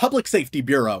from the Public Safety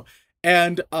Bureau,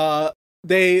 and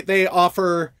they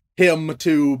offer him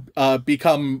to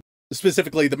become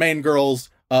specifically the main girl's.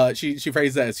 She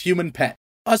phrased it as human pet.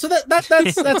 So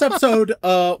that's episode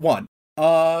 1.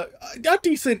 A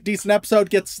decent episode,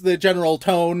 gets the general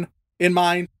tone in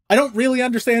mind. I don't really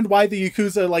understand why the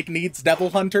Yakuza needs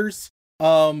devil hunters.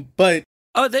 But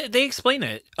oh, they explain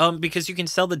it. Because you can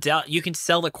sell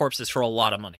the corpses for a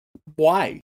lot of money.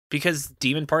 Why? Because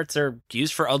demon parts are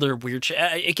used for other weird shit.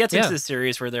 It gets into the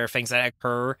series where there are things that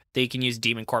occur they can use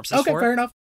demon corpses for. Okay, fair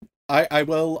enough. I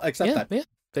will accept that. Yeah,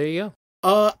 there you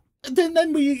go.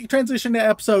 Then we transition to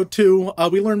episode 2.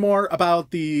 We learn more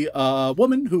about the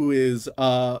woman who is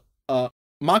Makima?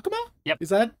 Yep. Is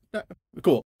that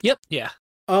cool? Yep. Yeah.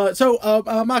 So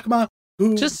Makima,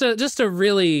 who just a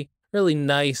really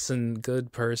nice and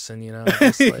good person, you know.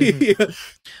 Just really,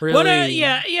 Rem, what are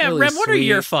sweet.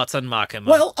 your thoughts on Makima?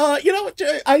 Well,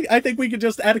 I think we could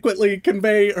just adequately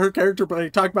convey her character by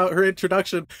talking about her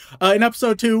introduction. In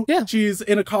episode 2, she's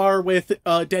in a car with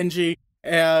Denji,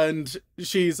 and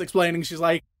she's explaining, she's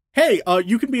like, hey,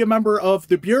 you can be a member of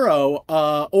the Bureau,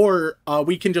 or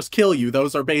we can just kill you.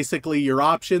 Those are basically your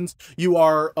options. You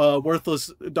are a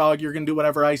worthless dog. You're going to do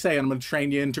whatever I say, and I'm going to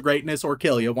train you into greatness or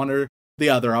kill you, one or the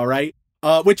other, all right?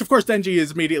 Which, of course, Denji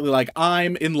is immediately like,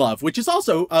 I'm in love, which is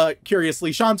also,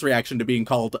 curiously, Shaun's reaction to being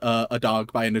called a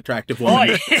dog by an attractive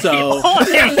woman. So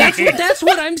that's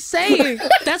what I'm saying.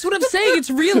 That's what I'm saying. It's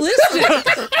realistic.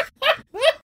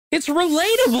 It's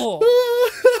relatable.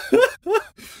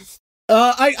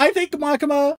 I think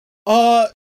Makima,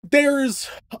 there's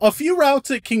a few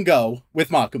routes it can go with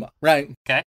Makima, right?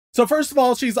 Okay. So first of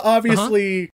all, she's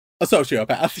obviously a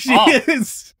sociopath. She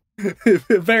is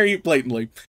very blatantly.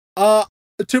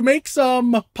 To make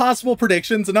some possible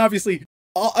predictions, and obviously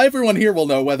everyone here will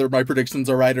know whether my predictions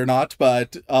are right or not,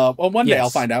 but one day I'll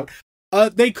find out.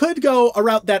 They could go a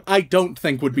route that I don't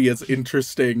think would be as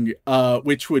interesting,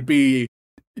 which would be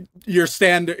your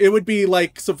standard. It would be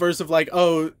subversive,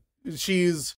 oh,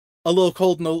 she's a little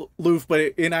cold and aloof, but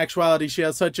in actuality she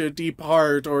has such a deep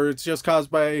heart, or it's just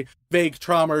caused by vague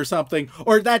trauma or something,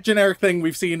 or that generic thing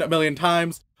we've seen a million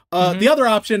times. The other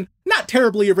option, not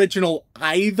terribly original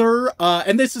either,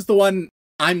 and this is the one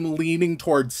I'm leaning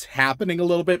towards happening a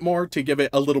little bit more to give it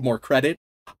a little more credit.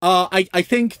 I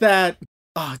think that,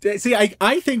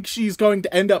 I think she's going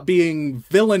to end up being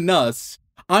villainous.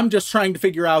 I'm just trying to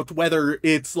figure out whether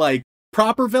it's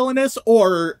proper villainous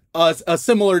or a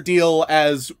similar deal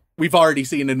as we've already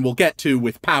seen and we'll get to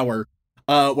with Power,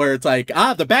 where it's the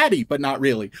baddie, but not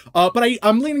really. But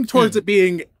I'm leaning towards it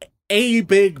being a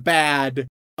big bad,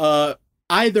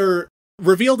 either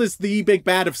revealed as the big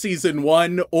bad of season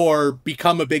 1 or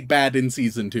become a big bad in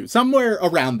season 2, somewhere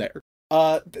around there.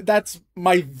 That's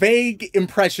my vague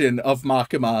impression of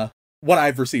Makima, what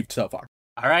I've received so far.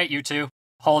 All right, you two,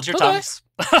 hold your tongues.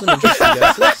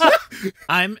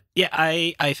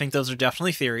 I think those are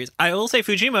definitely theories. I will say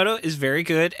Fujimoto is very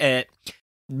good at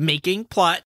making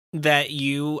plot that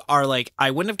you are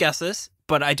I wouldn't have guessed this,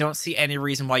 but I don't see any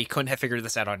reason why you couldn't have figured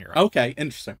this out on your own. Okay,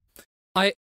 interesting.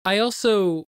 I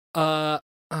also oh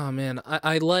man,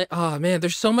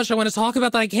 there's so much I want to talk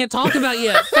about that I can't talk about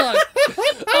yet. Fuck.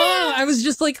 I was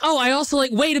just I also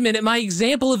wait a minute, my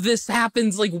example of this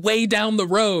happens way down the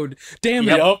road. Damn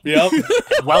it. Yep.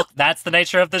 Well, that's the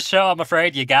nature of this show, I'm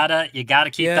afraid. You gotta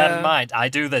keep that in mind. I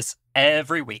do this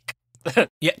every week.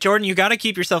 Yeah, Jordan, you gotta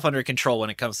keep yourself under control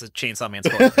when it comes to Chainsaw Man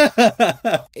spoilers.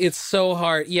 It's so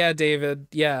hard. Yeah, David.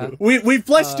 Yeah. We've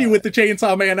blessed you with the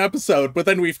Chainsaw Man episode, but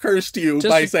then we've cursed you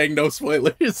by saying no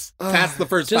spoilers past the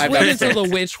first 5 wait episodes. until the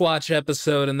Witch Watch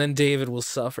episode, and then David will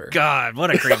suffer. God,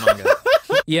 what a great manga.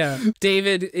 Yeah,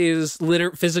 David is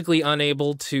physically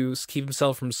unable to keep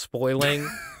himself from spoiling.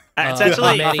 It's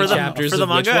actually many chapters for the of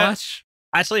Witch manga. Watch.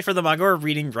 Actually, for the manga we're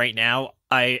reading right now,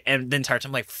 I am the entire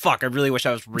time fuck, I really wish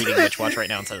I was reading Witch Watch right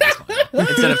now instead of this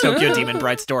manga. Instead of Tokyo Demon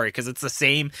Bride Story, because it's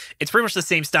pretty much the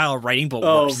same style of writing, but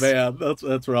worse. Oh man,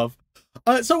 that's rough.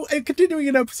 So continuing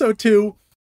in episode 2,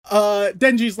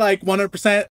 Denji's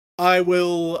 100%, I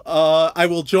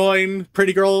will join.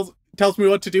 Pretty girl tells me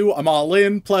what to do, I'm all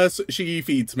in, plus she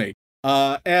feeds me.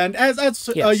 And as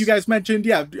you guys mentioned,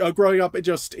 growing up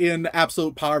just in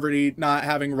absolute poverty, not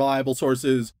having reliable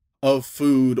sources of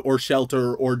food or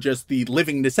shelter or just the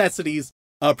living necessities,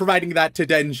 providing that to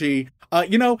Denji.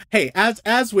 Hey,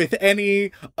 as with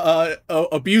any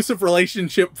abusive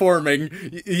relationship forming,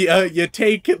 you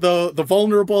take the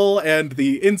vulnerable and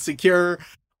the insecure,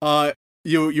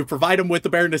 you provide them with the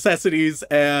bare necessities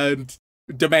and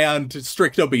demand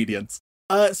strict obedience.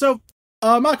 So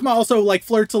Makima also like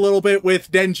flirts a little bit with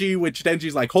Denji, which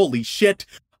Denji's like, holy shit.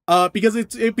 Because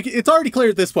it's already clear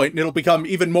at this point, and it'll become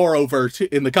even more overt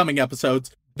in the coming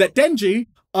episodes, that Denji,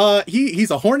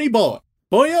 he's a horny boy.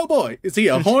 Boy, oh boy, is he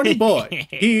a horny boy.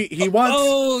 He wants...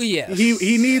 Oh, yes.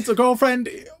 He needs a girlfriend.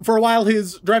 For a while,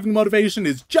 his driving motivation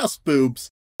is just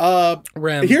boobs.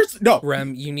 Rem,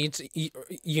 Rem, you need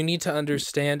to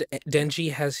understand,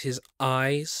 Denji has his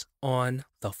eyes on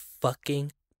the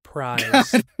fucking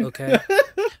prize, okay?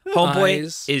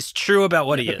 Homeboy is true about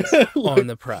what he is. On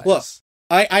the prize. Look,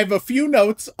 I have a few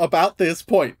notes about this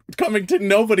point, coming to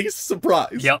nobody's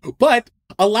surprise. Yep. But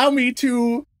allow me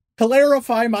to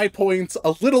clarify my points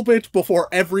a little bit before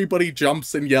everybody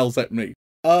jumps and yells at me.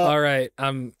 All right,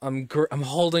 I'm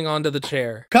holding on to the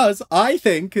chair. Because I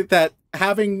think that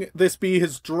having this be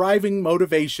his driving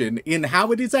motivation in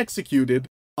how it is executed,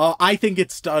 I think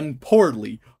it's done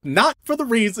poorly. Not for the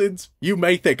reasons you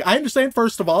may think. I understand,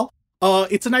 first of all,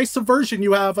 it's a nice subversion.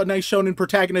 You have a nice shonen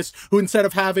protagonist who, instead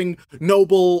of having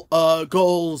noble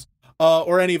goals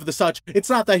or any of the such, it's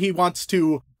not that he wants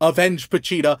to avenge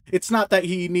Pachita. It's not that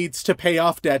he needs to pay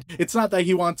off debt. It's not that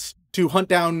he wants to hunt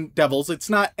down devils. It's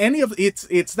not any of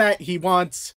it's that he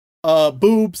wants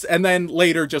boobs and then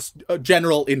later just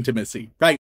general intimacy,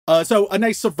 right? So a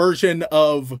nice subversion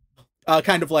of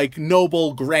kind of like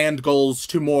noble grand goals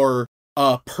to more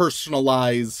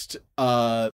personalized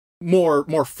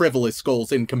more frivolous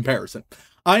goals in comparison.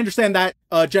 I understand that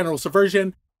general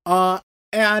subversion,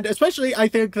 and especially I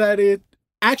think that it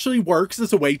actually works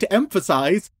as a way to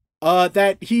emphasize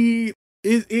that he's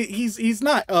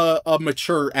not a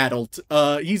mature adult.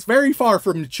 He's very far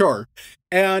from mature,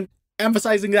 and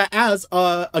emphasizing that as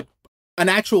an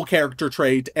actual character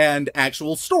trait and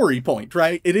actual story point,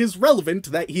 right? It is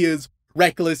relevant that he is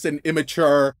reckless and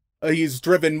immature. He's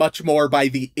driven much more by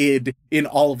the id in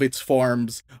all of its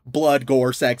forms: blood,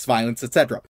 gore, sex, violence,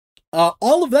 etc.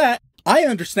 All of that I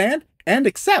understand and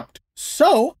accept.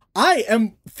 So I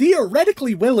am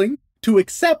theoretically willing to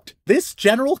accept this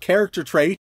general character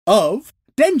trait of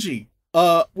Denji,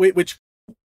 which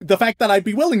the fact that I'd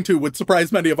be willing to would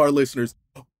surprise many of our listeners.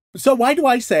 So why do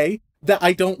I say that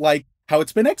I don't like how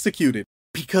it's been executed?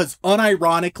 Because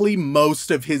unironically, most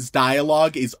of his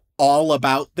dialogue is all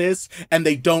about this, and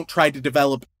they don't try to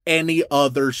develop any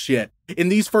other shit. In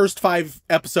these first 5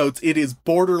 episodes, it is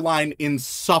borderline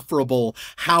insufferable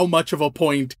how much of a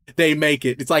point they make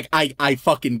it. It's like, I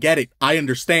fucking get it. I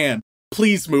understand.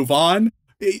 Please move on.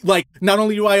 Like, not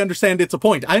only do I understand it's a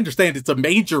point, I understand it's a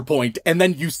major point, and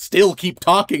then you still keep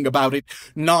talking about it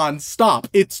non-stop.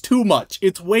 It's too much.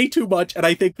 It's way too much, and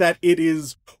I think that it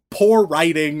is poor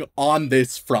writing on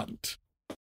this front.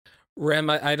 Rem,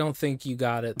 I don't think you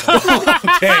got it.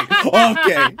 Okay.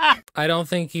 I don't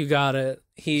think you got it.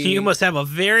 You must have a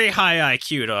very high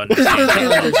IQ to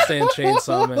understand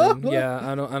Chainsaw Man. Yeah,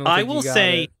 I don't think I will you got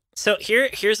say, it. so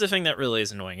here's the thing that really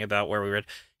is annoying about where we read.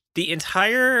 The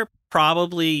entire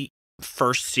probably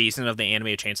first season of the anime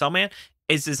of Chainsaw Man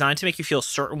is designed to make you feel a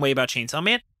certain way about Chainsaw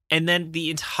Man, and then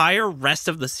the entire rest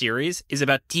of the series is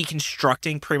about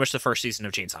deconstructing pretty much the first season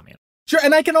of Chainsaw Man. Sure,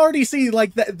 and I can already see,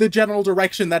 like, the general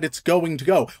direction that it's going to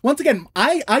go. Once again,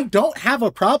 I don't have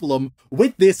a problem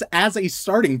with this as a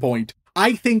starting point.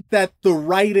 I think that the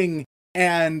writing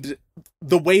and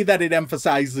the way that it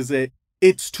emphasizes it,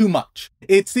 it's too much.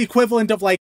 It's the equivalent of,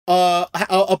 like,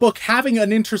 a book having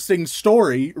an interesting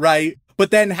story, right? But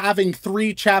then having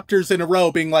 3 chapters in a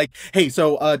row being like, hey,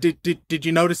 so did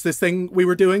you notice this thing we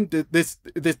were doing? This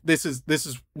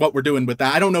is what we're doing with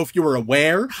that. I don't know if you were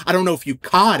aware. I don't know if you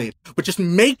caught it, but just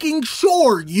making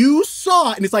sure you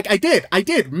saw it. And it's like, I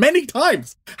did many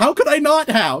times. How could I not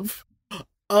have?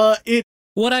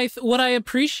 What I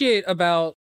appreciate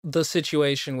about the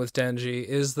situation with Denji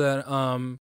is that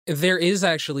there is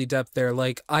actually depth there.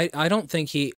 Like I don't think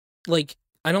he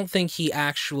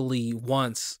actually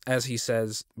wants, as he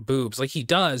says, boobs. Like, he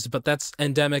does, but that's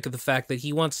endemic of the fact that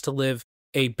he wants to live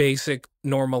a basic,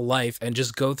 normal life and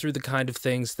just go through the kind of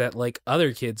things that, like,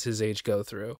 other kids his age go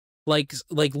through. Like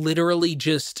literally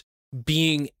just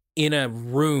being in a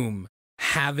room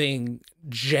having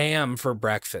jam for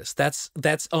breakfast. That's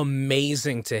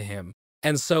amazing to him.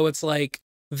 And so it's like,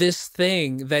 this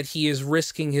thing that he is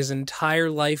risking his entire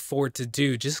life for to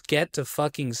do, just get to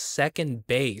fucking second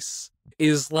base,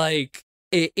 is like,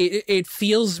 it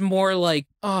feels more like,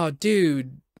 oh,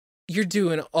 dude, you're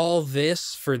doing all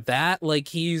this for that? Like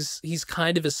he's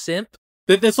kind of a simp.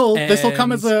 This will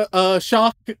come as a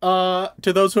shock to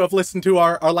those who have listened to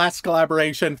our last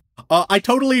collaboration. I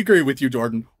totally agree with you,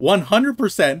 Jordan.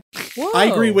 100%. I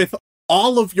agree with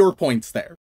all of your points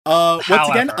there. Once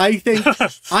again, I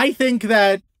think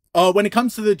that when it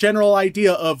comes to the general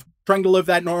idea of trying to live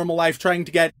that normal life, trying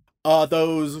to get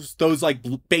those like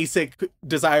basic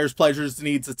desires, pleasures,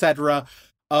 needs, etc.,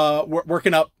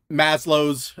 working up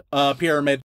Maslow's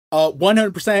pyramid,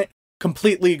 100%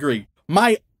 completely agree.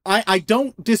 I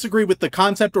don't disagree with the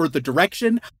concept or the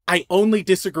direction. I only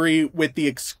disagree with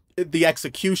the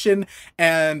execution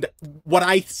and what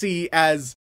I see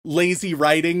as lazy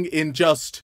writing in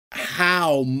just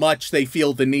how much they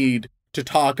feel the need to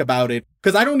talk about it.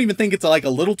 Because I don't even think it's like a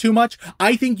little too much.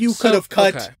 I think you could have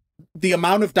cut the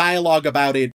amount of dialogue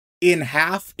about it in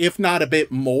half, if not a bit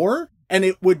more, and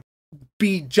it would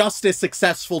be just as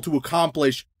successful to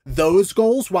accomplish those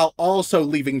goals while also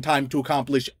leaving time to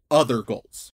accomplish other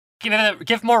goals.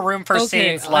 Give more room for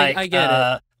scenes like I get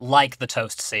it. Like the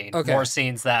toast scene. Okay. More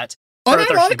scenes that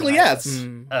Unironically, yes.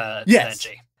 Yes.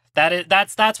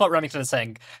 Denji. That's what Remington is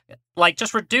saying. Like,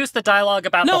 just reduce the dialogue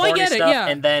about the horny stuff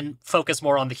and then focus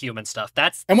more on the human stuff.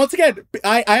 And once again,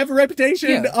 I have a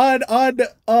reputation on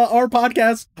our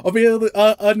podcast of being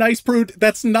a nice prude.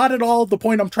 That's not at all the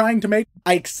point I'm trying to make.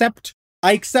 I accept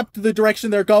the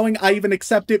direction they're going. I even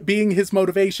accept it being his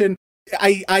motivation.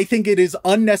 I think it is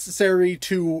unnecessary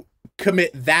to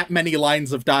commit that many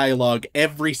lines of dialogue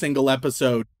every single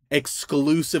episode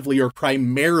exclusively or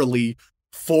primarily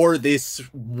for this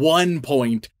one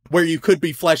point where you could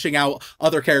be fleshing out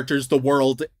other characters, the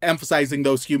world, emphasizing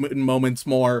those human moments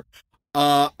more.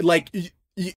 I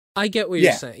get what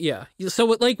you're saying. Yeah. So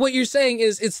what you're saying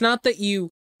is it's not that you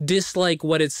dislike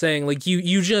what it's saying. Like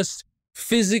you just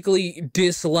physically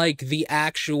dislike the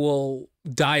actual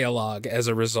dialogue as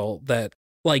a result, that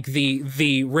like the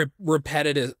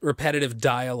repetitive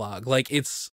dialogue, like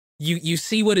it's you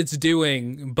see what it's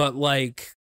doing, but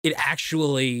like it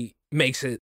actually makes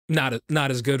it not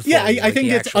as good for you. I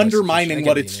think it's undermining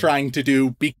what it's trying to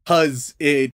do because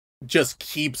it just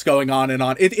keeps going on and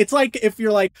on. It's like if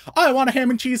you're like, oh, I want a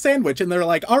ham and cheese sandwich, and they're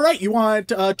like, all right, you want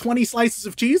 20 slices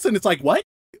of cheese, and it's like, what?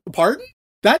 Pardon?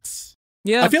 That's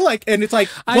I feel like, and it's like,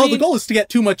 well, the goal is to get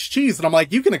too much cheese, and I'm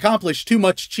like, you can accomplish too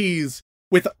much cheese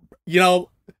with,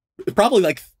 probably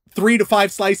like 3 to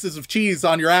 5 slices of cheese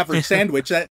on your average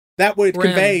sandwich. That would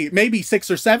convey maybe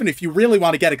 6 or 7 if you really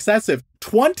want to get excessive.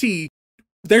 20,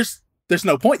 there's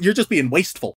no point. You're just being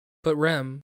wasteful. But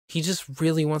Rem, he just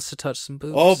really wants to touch some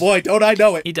boobs. Oh boy, don't I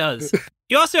know it. He does.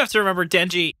 You also have to remember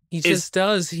Denji. He just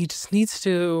does. He just needs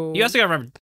to. You also got to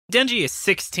remember Denji is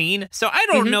 16, so I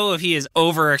don't know if he is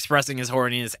over-expressing his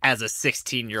horniness as a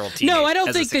 16-year-old teenager. No, I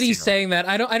don't think that he's saying that.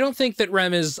 I don't think that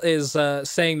Rem is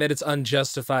saying that it's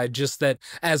unjustified, just that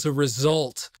as a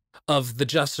result of the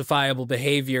justifiable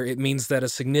behavior, it means that a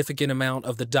significant amount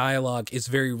of the dialogue is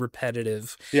very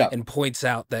repetitive and points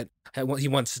out that he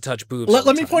wants to touch boobs.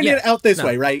 Let me point it out this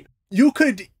way, right? You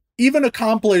could even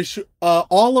accomplish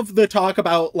all of the talk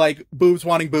about like boobs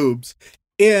wanting boobs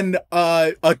in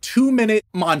a 2-minute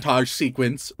montage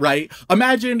sequence, right?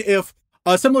 Imagine if,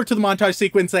 similar to the montage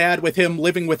sequence they had with him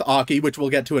living with Aki, which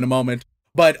we'll get to in a moment,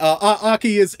 but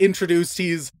Aki is introduced.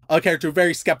 He's a character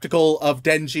very skeptical of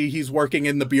Denji. He's working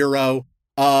in the bureau.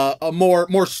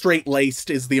 More straight-laced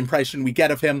is the impression we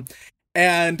get of him.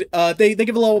 And they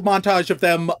give a little montage of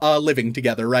them living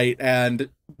together, right? And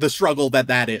the struggle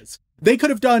that is. They could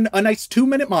have done a nice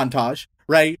 2-minute montage,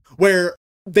 right? Where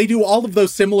they do all of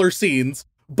those similar scenes,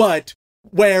 but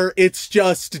where it's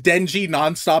just Denji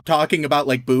nonstop talking about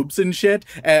like boobs and shit,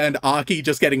 and Aki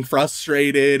just getting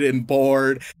frustrated and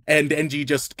bored, and Denji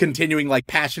just continuing like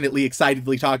passionately,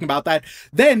 excitedly talking about that.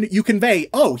 Then you convey,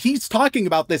 oh, he's talking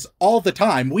about this all the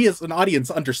time. We as an audience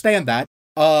understand that,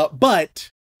 but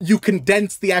you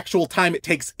condense the actual time it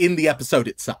takes in the episode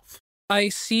itself. I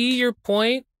see your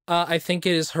point. I think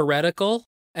it is heretical,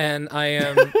 and I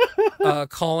am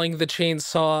calling the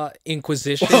Chainsaw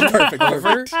Inquisition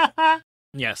over.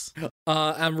 Yes.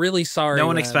 I'm really sorry. No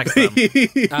one expects them.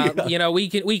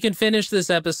 We can finish this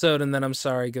episode, and then I'm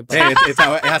sorry. Goodbye. Hey, it's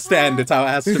how it has to end. It's how it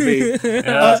has to be.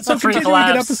 So continuing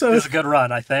an episode is a good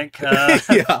run, I think.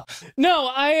 Yeah. No,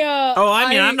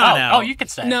 I'm not out. Oh, you can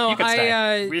stay. No, you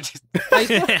can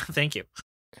stay. Thank you.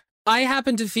 I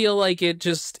happen to feel like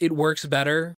it works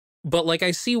better, but like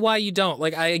I see why you don't.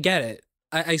 Like I get it.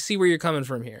 I see where you're coming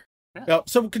from here.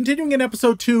 So continuing in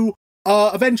episode 2.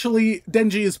 Eventually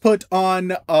Denji is put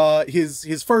on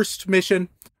his first mission,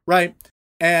 right?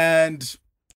 And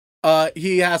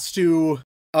he has to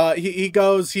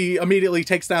he immediately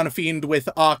takes down a fiend with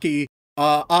Aki.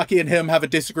 Aki and him have a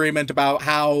disagreement about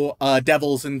how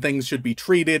devils and things should be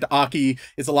treated. Aki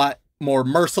is a lot more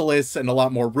merciless and a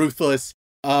lot more ruthless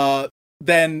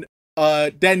than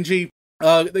Denji.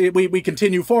 We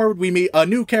continue forward. We meet a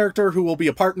new character who will be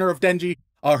a partner of Denji.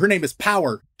 Her name is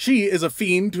Power. She is a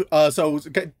fiend, so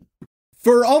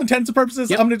for all intents and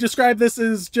purposes, I'm going to describe this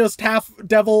as just half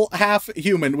devil, half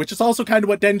human, which is also kind of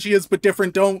what Denji is, but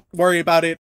different. Don't worry about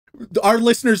it. Our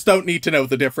listeners don't need to know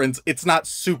the difference. It's not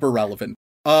super relevant.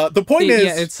 The point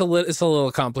is, it's a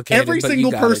little complicated. Every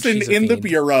single person in the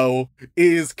bureau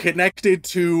is connected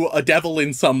to a devil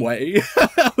in some way,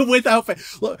 without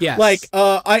like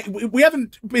we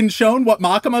haven't been shown what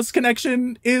Makama's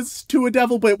connection is to a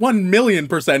devil, but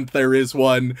 1,000,000% there is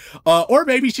one, or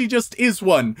maybe she just is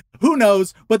one. Who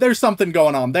knows? But there's something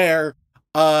going on there.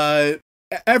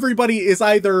 Everybody is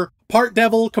either part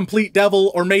devil, complete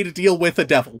devil, or made a deal with a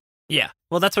devil. Yeah,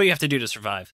 well, that's what you have to do to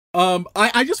survive.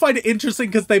 I just find it interesting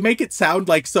because they make it sound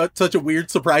like such a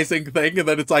weird, surprising thing, and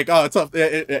then it's like, oh,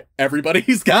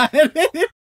 everybody's got it.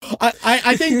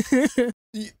 I think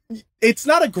it's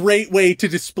not a great way to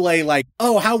display, like,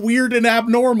 oh, how weird and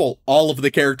abnormal. All of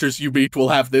the characters you meet will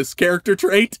have this character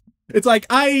trait. It's like,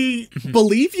 I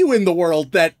believe you in the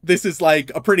world that this is,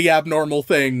 like, a pretty abnormal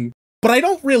thing, but I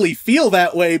don't really feel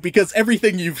that way because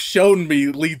everything you've shown me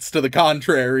leads to the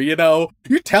contrary, you know?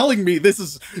 You're telling me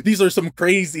these are some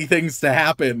crazy things to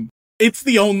happen. It's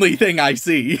the only thing I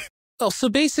see. Oh, so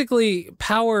basically,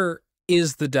 Power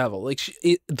is the devil. Like,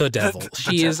 the devil.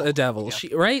 She is a devil.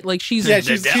 Yeah. Right? Like, she's a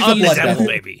blood devil,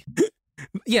 baby.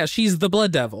 Yeah, she's the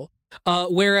blood devil.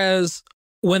 Whereas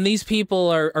when these people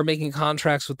are making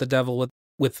contracts with the devil,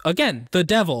 with again, the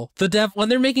devil, when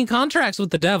they're making contracts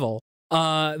with the devil,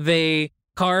 they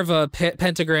carve a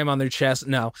pentagram on their chest.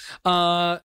 No.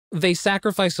 They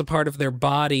sacrifice a part of their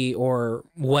body or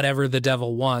whatever the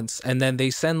devil wants, and then they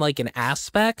send, like, an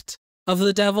aspect of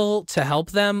the devil to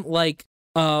help them. Like,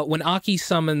 when Aki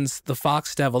summons the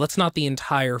Fox Devil, that's not the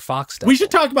entire Fox Devil. We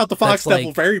should talk about the Fox That's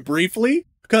Devil very briefly,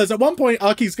 because at one point,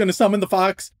 Aki's going to summon the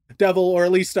Fox Devil, or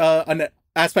at least an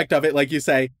aspect of it, like you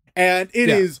say, and it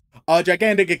is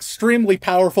gigantic, extremely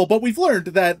powerful, but we've learned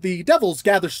that the devils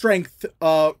gather strength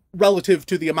relative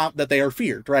to the amount that they are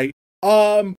feared, right?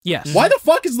 Yes. Why the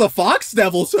fuck is the Fox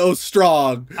Devil so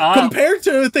strong compared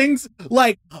to things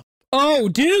like... Oh,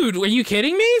 dude, are you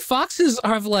kidding me? Foxes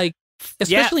are, like,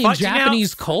 especially in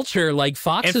Japanese culture, like,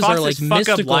 foxes are, like,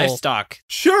 mystical livestock.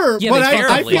 Sure, Yeah, but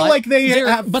I feel like they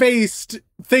have faced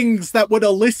things that would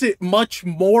elicit much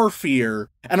more fear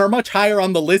and are much higher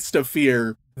on the list of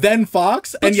fear than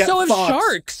fox, and yet so fox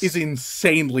sharks is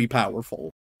insanely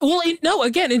powerful. Well, no,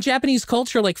 again, in Japanese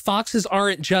culture, like, foxes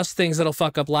aren't just things that'll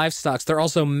fuck up livestock. They're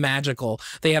also magical.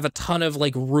 They have a ton of,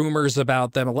 like, rumors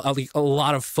about them, a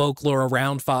lot of folklore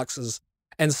around foxes.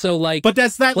 And so, like... But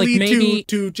does that lead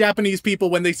to Japanese people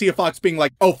when they see a fox being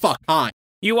like, oh, fuck, hi?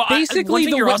 Basically,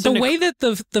 the way that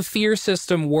the fear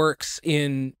system works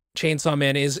in Chainsaw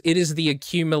Man is it is the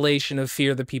accumulation of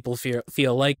fear that people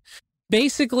feel. Like,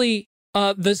 basically,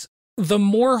 the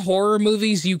more horror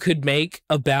movies you could make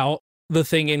about the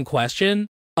thing in question,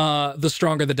 the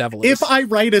stronger the devil is. If I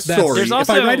write a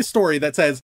story that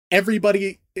says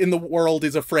everybody in the world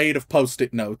is afraid of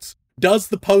Post-it notes, does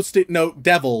the Post-it note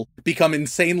devil become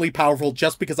insanely powerful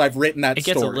just because I've written that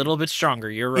story? It gets a little bit stronger,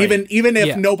 you're right. Even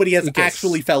if nobody has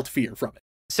actually felt fear from it.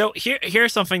 So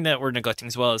here's something that we're neglecting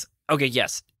as well as, okay,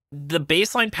 yes, the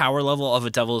baseline power level of a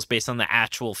devil is based on the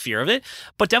actual fear of it,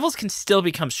 but devils can still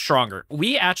become stronger.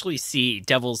 We actually see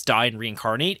devils die and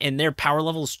reincarnate, and their power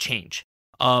levels change.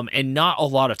 And not a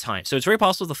lot of time. So it's very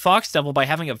possible the Fox Devil, by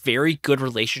having a very good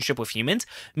relationship with humans,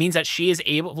 means that she is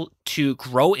able to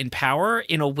grow in power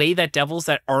in a way that devils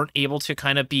that aren't able to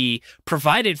kind of be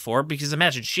provided for, because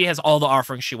imagine, she has all the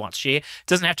offerings she wants. She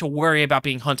doesn't have to worry about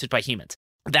being hunted by humans.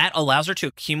 That allows her to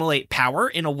accumulate power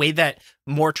in a way that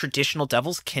more traditional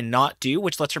devils cannot do,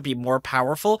 which lets her be more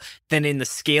powerful than in the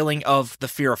scaling of the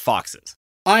fear of foxes.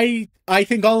 I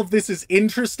think all of this is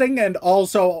interesting, and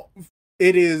also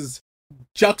it is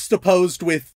juxtaposed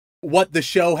with what the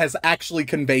show has actually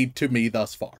conveyed to me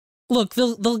thus far. Look,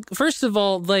 first of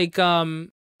all, like,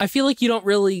 I feel like you don't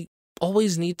really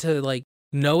always need to, like,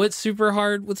 know it super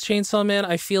hard with Chainsaw Man.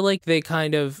 I feel like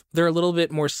they're a little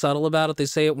bit more subtle about it. They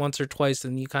say it once or twice,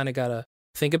 and you kind of gotta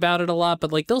think about it a lot,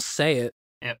 but, like, they'll say it.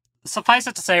 Yeah. Suffice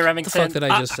it to say, Remington... What the fuck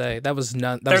did I just say? That was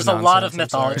there's a lot of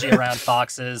mythology around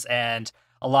foxes, and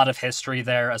a lot of history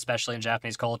there, especially in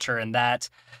Japanese culture, and that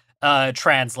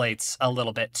translates a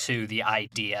little bit to the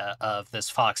idea of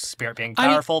this fox spirit being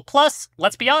powerful. Plus,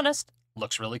 let's be honest,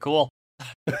 looks really cool.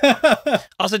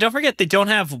 Also, don't forget they don't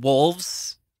have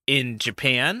wolves in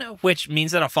Japan, which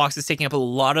means that a fox is taking up a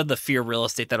lot of the fear real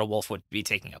estate that a wolf would be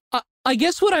taking up. I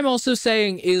guess what I'm also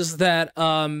saying is that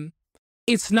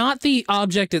it's not the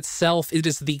object itself, it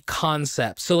is the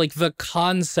concept. So like the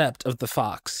concept of the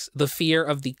fox, the fear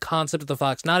of the concept of the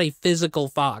fox, not a physical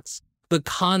fox. The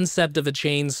concept of a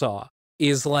chainsaw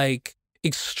is like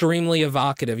extremely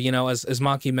evocative. You know, as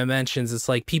Makima mentions, it's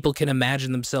like people can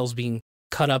imagine themselves being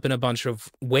cut up in a bunch of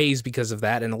ways because of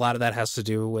that. And a lot of that has to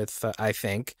do with, I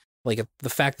think, like the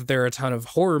fact that there are a ton of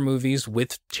horror movies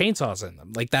with chainsaws in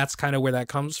them. Like that's kind of where that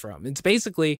comes from. It's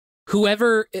basically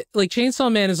whoever, like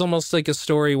Chainsaw Man is almost like a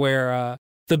story where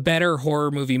the better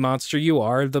horror movie monster you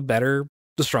are, the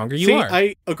stronger you are.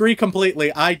 I agree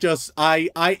completely. I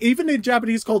even in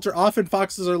Japanese culture, often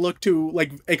foxes are looked to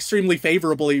like extremely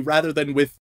favorably rather than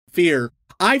with fear.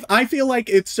 I feel like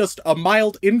it's just a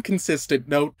mild inconsistent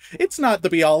note. It's not the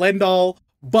be all end all,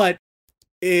 but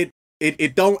it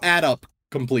don't add up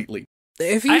completely.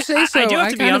 If you say so, I do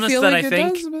have to be honest feel that like I it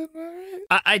think does, but, all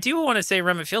right. I do want to say,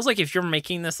 Rem, it feels like if you're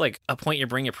making this like a point you're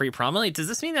bringing it pretty prominently, does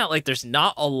this mean that like there's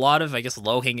not a lot of, I guess,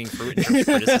 low-hanging fruit in terms of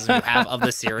criticism you have of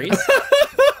the series?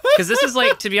 Because this is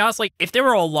like, to be honest, like if there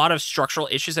were a lot of structural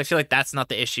issues, I feel like that's not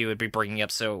the issue it would be bringing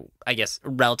up. So I guess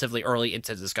relatively early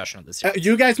into the discussion of this series.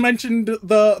 You guys mentioned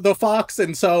the fox,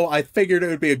 and so I figured it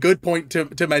would be a good point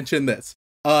to mention this.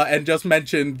 And just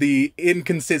mention the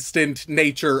inconsistent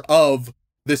nature of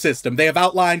the system. They have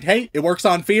outlined, hey, it works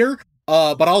on fear,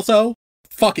 but also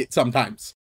fuck it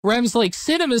sometimes. Rem's like,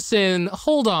 CinemaSin,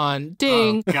 hold on,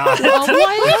 ding. Oh, God.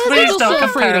 Why are Please people don't so compare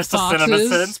afraid of us to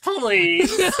foxes? CinemaSins,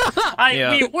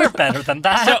 please. We're better than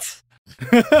that.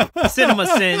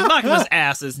 CinemaSin, Makima's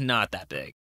ass is not that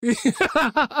big.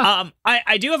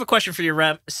 I do have a question for you,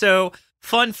 Rem. So,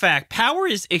 fun fact, Power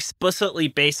is explicitly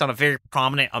based on a very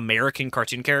prominent American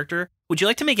cartoon character. Would you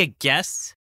like to make a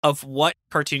guess of what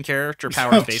cartoon character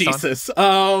Power is based on? Jesus.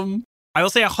 I will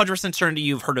say 100% certainty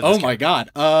you've heard of this. Oh my god.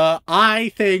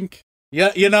 I think,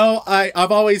 yeah, you know,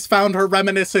 I've always found her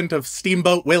reminiscent of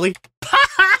Steamboat Willie.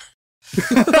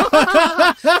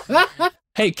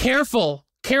 Hey, careful.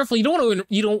 You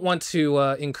don't want to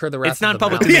incur the wrath. It's not of the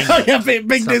public mouse. domain. Yeah,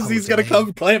 Big Disney's gonna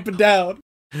come clamping down.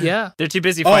 Yeah. They're too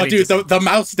busy Oh, fighting. dude, Disney. the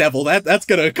mouse devil, that's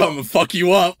gonna come and fuck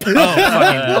you up. Oh,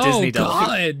 fucking Disney Oh, devil.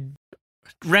 God.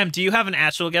 Rem, do you have an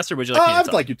actual guess, or would you like me to I'd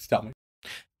tell like you to tell me.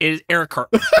 It is Eric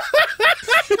Cartman.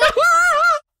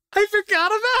 I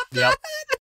forgot about Yep.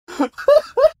 that.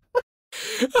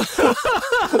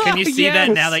 Can you see that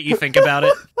Yes. now that you think about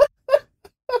it?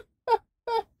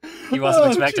 He wasn't Oh,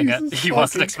 expecting Jesus it. He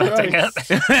wasn't expecting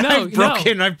Christ. it. I've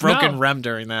broken no. Rem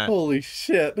during that. Holy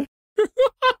shit.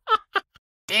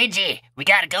 Denji, we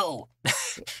gotta go.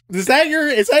 Is that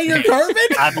your Cartman?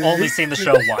 I've only seen the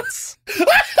show once.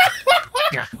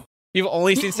 You've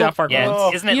only seen South Park Yeah,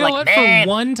 once. isn't it You know like what? For man?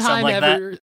 one Something time like that?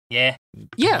 ever. Yeah.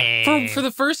 Yeah, for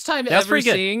the first time That's ever pretty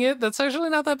good. seeing it, that's actually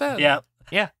not that bad. Yeah.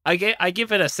 Yeah, I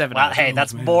give it a 7 Well, out of hey, 10.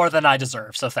 that's more than I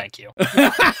deserve, so thank you.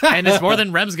 And it's more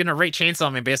than Rem's gonna rate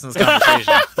Chainsaw Man based on this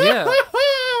conversation. Yeah.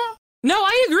 No,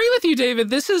 I agree with you, David.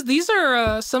 These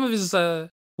are some of his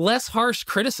less harsh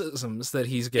criticisms that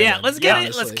he's given. Yeah, let's get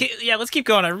it. honestly. Let's keep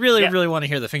going. I really, Yeah. really want to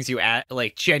hear the things you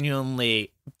like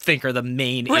genuinely think are the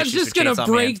main Rem's issues just with gonna Chainsaw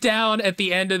break Man. down at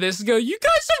the end of this and go, "You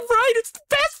guys are right. It's the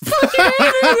best fucking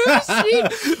anime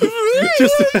I've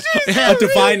Just a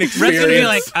divine Rem's experience. gonna be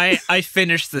like, I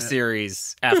finished the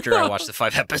series after I watched the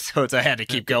 5 episodes. I had to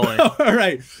keep going. All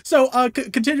right. So,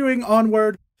 continuing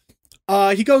onward,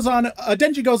 Denji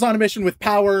goes on a mission with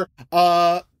Power,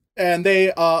 and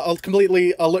they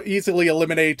completely easily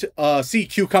eliminate Sea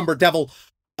Cucumber Devil,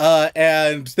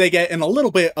 and they get in a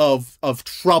little bit of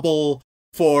trouble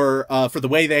for the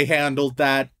way they handled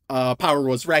that. Power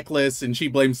was reckless, and she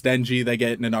blames Denji. They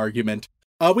get in an argument.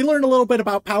 We learn a little bit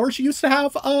about Power. She used to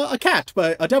have a cat,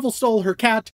 but a devil stole her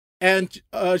cat, and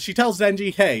she tells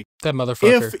Denji, hey, That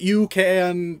motherfucker. if you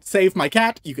can save my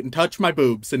cat, you can touch my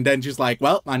boobs. And Denji's like,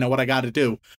 well, I know what I gotta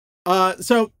do.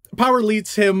 So Power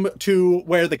leads him to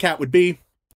where the cat would be.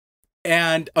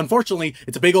 And unfortunately,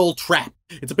 it's a big old trap.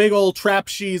 It's a big old trap.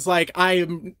 She's like, I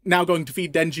am now going to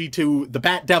feed Denji to the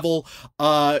Bat Devil.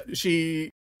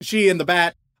 She and the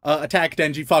Bat attack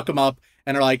Denji, fuck him up,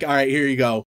 and are like, all right, here you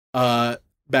go, Bat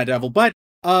Devil. But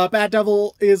Bat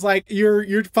Devil is like,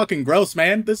 you're fucking gross,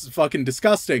 man. This is fucking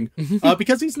disgusting.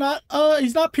 Because he's not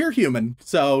pure human.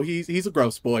 So he's a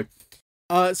gross boy.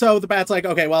 So the Bat's like,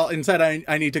 okay, well, instead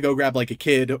I need to go grab like a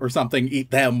kid or something, eat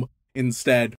them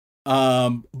instead.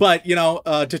 But you know,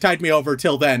 to tide me over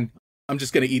till then, I'm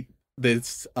just gonna eat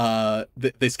this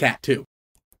this cat too.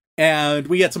 and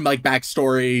we get some like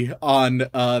backstory on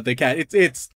the cat.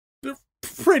 It's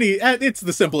pretty. It's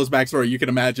the simplest backstory you can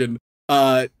imagine.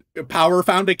 Power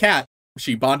found a cat.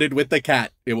 She bonded with the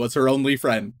cat. It was her only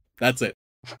friend. That's it.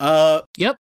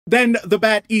 Yep. Then the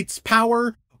bat eats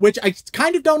Power, which I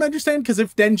kind of don't understand, because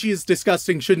if Denji is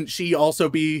disgusting, shouldn't she also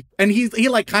be? And he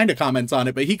like kind of comments on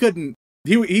it, but he couldn't.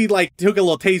 He like took a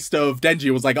little taste of Denji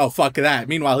and was like, oh, fuck that.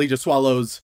 Meanwhile, he just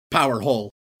swallows Power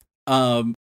whole.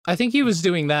 I think he was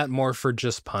doing that more for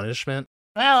just punishment.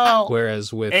 Well,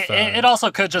 Whereas with it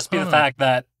also could just be the fact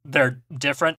that they're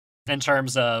different in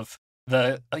terms of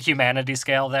the humanity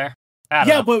scale there. I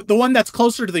don't know. But the one that's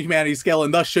closer to the humanity scale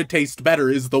and thus should taste better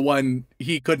is the one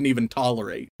he couldn't even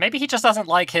tolerate. Maybe he just doesn't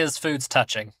like his foods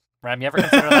touching. Rem, you ever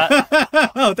consider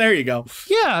that? Oh, there you go.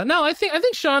 Yeah, no, I think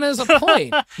Shaun has a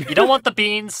point. You don't want the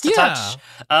beans to touch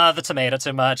the tomato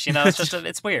too much. You know, it's just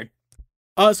it's weird.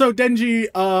 So Denji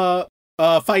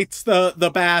fights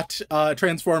the bat,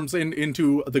 transforms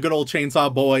into the good old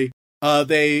chainsaw boy.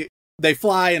 They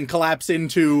fly and collapse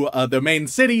into the main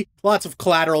city. Lots of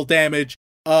collateral damage.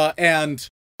 And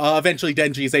eventually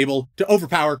Denji is able to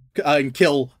overpower and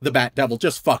kill the Bat Devil.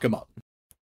 Just fuck him up.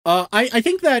 I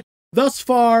think that thus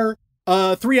far,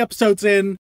 3 episodes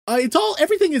in,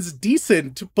 everything is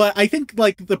decent, but I think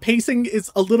like the pacing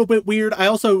is a little bit weird.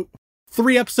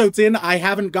 3 episodes in, I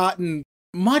haven't gotten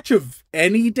much of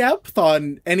any depth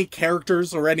on any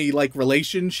characters or any like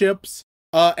relationships.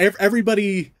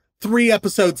 Everybody 3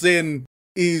 episodes in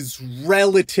is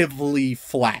relatively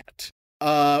flat.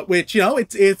 Which, you know,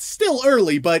 it's still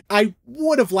early, but I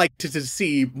would have liked to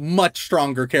see much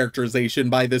stronger characterization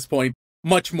by this point,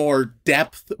 much more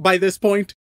depth by this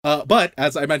point. But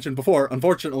as I mentioned before,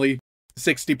 unfortunately,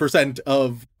 60%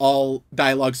 of all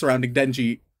dialogue surrounding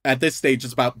Denji at this stage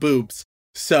is about boobs.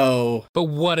 So, but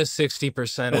what a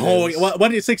 60% is.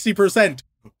 What is 60%?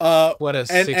 What a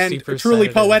 60% and truly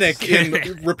poetic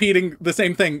in repeating the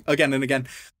same thing again and again.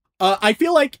 I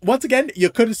feel like, once again,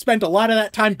 you could have spent a lot of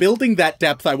that time building that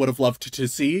depth I would have loved to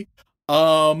see.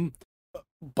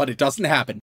 But it doesn't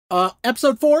happen.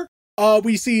 Episode 4,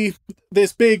 we see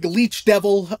this big leech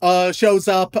devil shows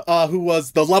up, who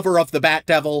was the lover of the Bat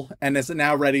Devil, and is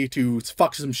now ready to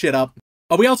fuck some shit up.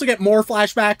 We also get more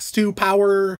flashbacks to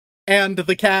Power and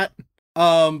the cat.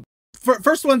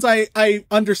 First ones I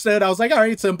understood. I was like, all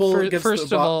right, simple.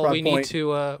 First of all, we need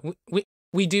to,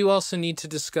 we do also need to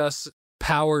discuss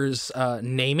Power's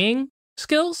naming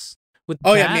skills with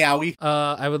cat. Yeah, Meowie.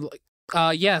 I would like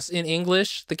yes, in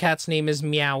English the cat's name is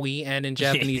Meowie, and in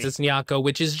Japanese it's Nyako,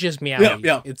 which is just Meowie.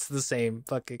 Yeah. It's the same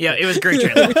fucking Yeah, it was great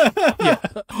trailer. Yeah.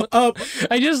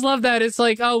 I just love that. It's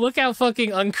like, oh, look how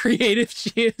fucking uncreative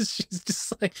she is. She's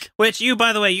just like, Which you,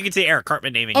 by the way, you can see Eric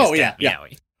Cartman naming his cat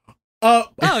Meowie.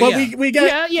 We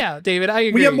get David, I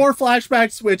agree. We get more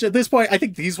flashbacks, which at this point I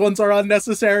think these ones are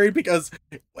unnecessary because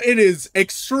it is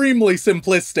extremely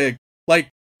simplistic. Like,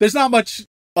 there's not much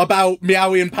about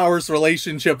Meowie and Power's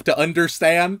relationship to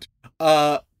understand.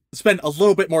 Spend a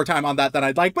little bit more time on that than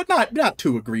I'd like, but not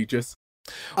too egregious.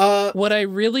 What I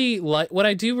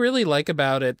do really like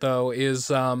about it though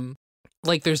is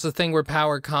like there's the thing where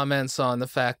Power comments on the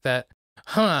fact that,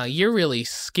 you're really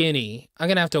skinny. I'm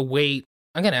gonna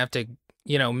have to,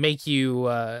 you know, make you,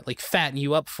 like, fatten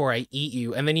you up before I eat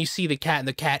you. And then you see the cat, and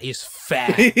the cat is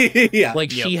fat. Yeah.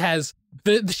 Like, she has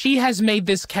made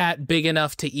this cat big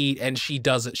enough to eat, and she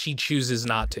doesn't. She chooses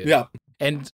not to. Yeah.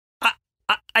 And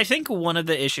I think one of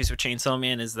the issues with Chainsaw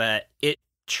Man is that it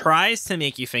tries to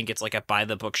make you think it's like a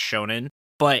by-the-book shonen,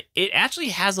 but it actually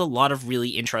has a lot of really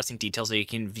interesting details that you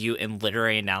can view in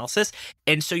literary analysis.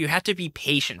 And so you have to be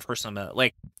patient for some of it.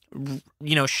 Like,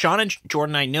 you know, Sean and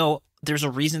Jordan, I know there's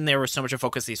a reason there was so much of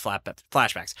focus on these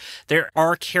flashbacks. There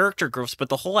are character growths, but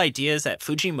the whole idea is that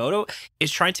Fujimoto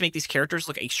is trying to make these characters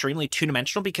look extremely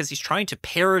two-dimensional because he's trying to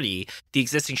parody the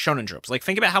existing shonen tropes. Like,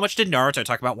 think about how much did Naruto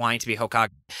talk about wanting to be Hokage?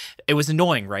 It was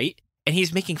annoying, right? And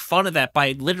he's making fun of that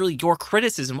by literally your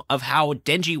criticism of how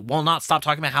Denji will not stop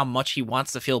talking about how much he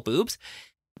wants to feel boobs.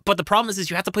 But the problem is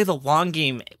you have to play the long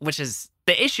game, which is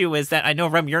the issue is that I know,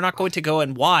 Rem, you're not going to go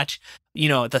and watch, you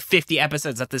know, the 50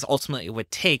 episodes that this ultimately would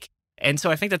take. And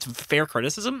so I think that's fair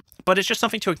criticism, but it's just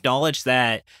something to acknowledge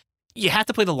that you have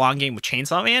to play the long game with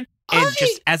Chainsaw Man. And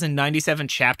just as a 97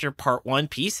 chapter part 1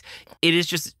 piece, it is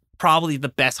just probably the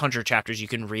best 100 chapters you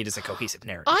can read as a cohesive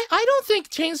narrative. I don't think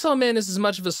Chainsaw Man is as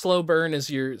much of a slow burn as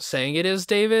you're saying it is,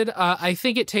 David. I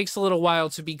think it takes a little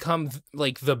while to become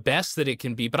like the best that it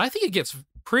can be, but I think it gets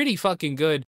pretty fucking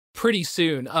good pretty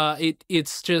soon.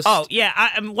 It's just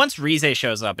once Rize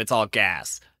shows up, it's all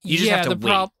gas. You just have to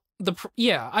wait.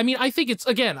 I mean, I think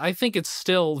it's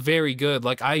still very good.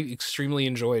 Like, I extremely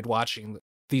enjoyed watching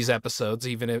these episodes,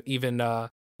 even though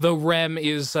Rem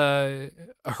is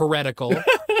heretical.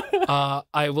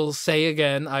 I will say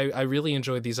again, I really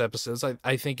enjoyed these episodes.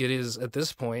 I think it is, at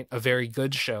this point, a very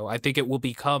good show. I think it will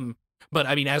become, but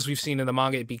I mean, as we've seen in the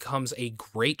manga, it becomes a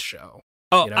great show.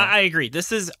 Oh, you know? I agree.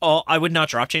 This is all. I would not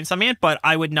drop Chainsaw Man, but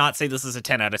I would not say this is a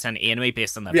 10 out of 10 anime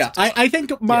based on that. Yeah, I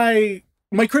think my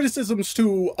criticisms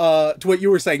to what you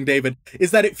were saying, David,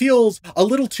 is that it feels a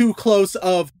little too close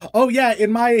of, oh yeah,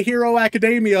 in My Hero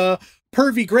Academia,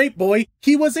 pervy great boy,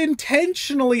 he was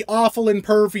intentionally awful and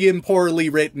pervy and poorly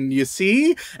written, you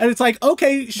see? And it's like,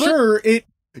 okay, sure,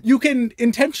 you can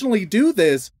intentionally do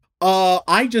this.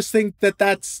 I just think that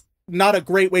that's not a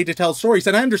great way to tell stories.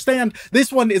 And I understand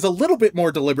this one is a little bit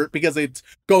more deliberate because it's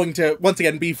going to, once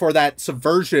again, be for that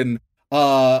subversion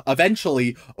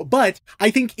eventually. But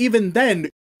I think even then,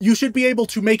 you should be able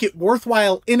to make it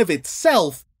worthwhile in of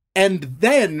itself, and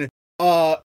then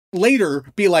later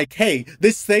be like, hey,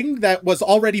 this thing that was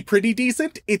already pretty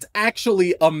decent, it's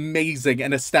actually amazing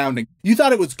and astounding. You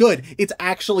thought it was good, it's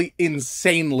actually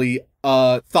insanely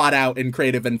thought out and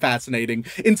creative and fascinating,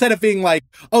 instead of being like,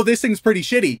 oh, this thing's pretty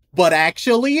shitty, but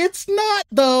actually it's not,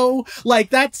 though. Like,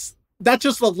 that's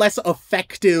just a less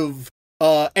effective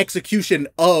execution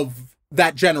of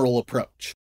that general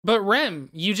approach. But Rem,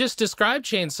 you just described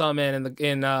Chainsaw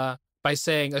Man by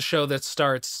saying a show that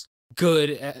starts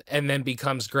good and then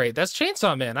becomes great. That's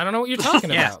Chainsaw Man. I don't know what you're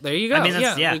talking about. There you go. I mean,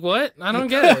 yeah. Like, what? I don't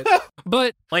get it.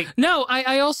 But like, no,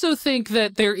 I also think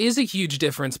that there is a huge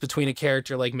difference between a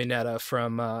character like Mineta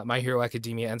from My Hero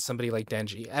Academia and somebody like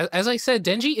Denji. As I said,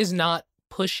 Denji is not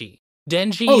pushy.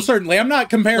 Denji. Oh, certainly. I'm not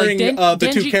comparing the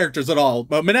Denji, two characters at all,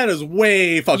 but Mineta's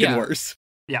way fucking worse.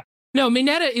 Yeah. No,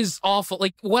 Mineta is awful.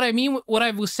 Like, what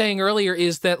I was saying earlier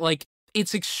is that, like,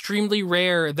 it's extremely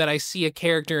rare that I see a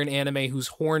character in anime who's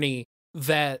horny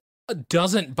that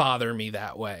doesn't bother me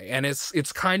that way. And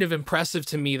it's kind of impressive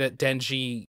to me that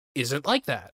Denji isn't like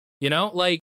that, you know?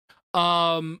 Like,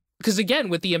 because again,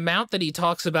 with the amount that he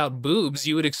talks about boobs,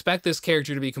 you would expect this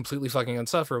character to be completely fucking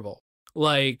insufferable,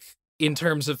 like, in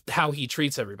terms of how he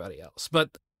treats everybody else. But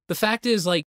the fact is,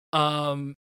 like,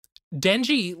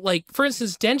 Denji, like, for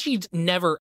instance, Denji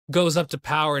never goes up to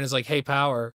Power and is like, hey,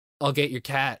 Power, I'll get your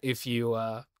cat if you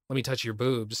let me touch your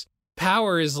boobs.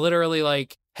 Power is literally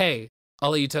like, hey,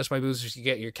 I'll let you touch my boobs if you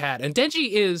get your cat. And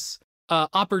Denji is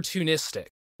opportunistic,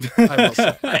 I will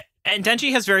say. And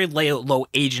Denji has very low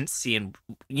agency, and,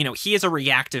 you know, he is a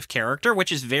reactive character,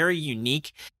 which is very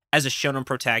unique as a shonen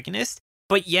protagonist.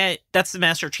 But yet, that's the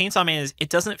master of Chainsaw Man, is it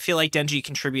doesn't feel like Denji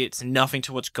contributes nothing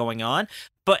to what's going on.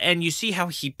 And you see how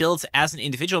he builds as an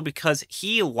individual, because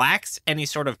he lacks any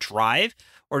sort of drive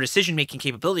or decision-making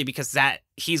capability, because that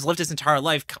he's lived his entire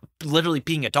life literally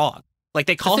being a dog. Like,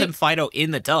 they call him Fido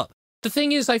in the dub. The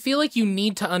thing is, I feel like you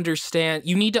need to understand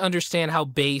how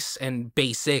base and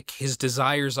basic his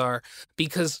desires are,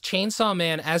 because Chainsaw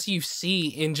Man, as you see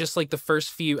in just like the first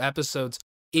few episodes,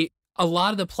 a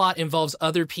lot of the plot involves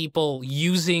other people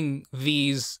using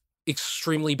these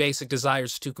extremely basic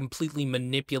desires to completely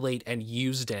manipulate and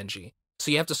use Denji.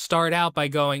 So you have to start out by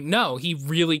going, no, he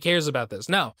really cares about this.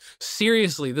 No,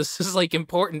 seriously, this is like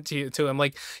important to him.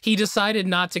 Like, he decided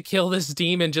not to kill this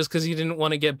demon just because he didn't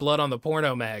want to get blood on the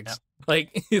porno mags. Yeah.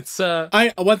 Like, it's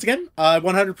I once again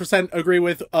 100% agree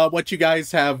with what you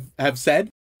guys have said.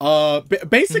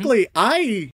 Basically,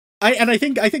 I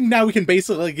think now we can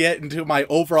basically get into my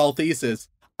overall thesis.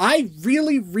 I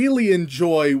really, really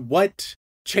enjoy what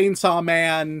Chainsaw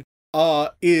Man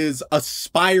is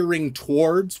aspiring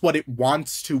towards, what it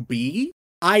wants to be.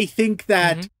 I think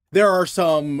that there are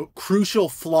some crucial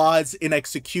flaws in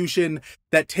execution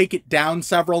that take it down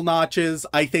several notches.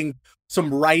 I think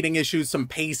some writing issues, some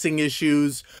pacing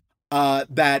issues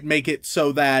that make it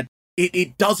so that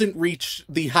it doesn't reach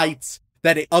the heights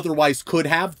that it otherwise could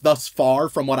have thus far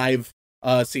from what I've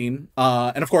seen.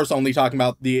 And of course, only talking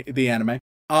about the anime.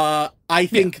 I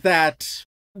think that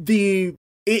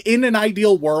in an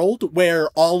ideal world where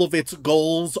all of its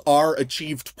goals are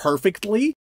achieved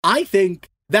perfectly, I think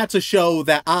that's a show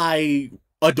that I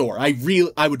adore.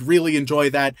 I would really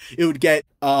enjoy that. It would get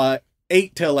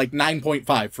 8 to like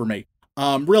 9.5 for me.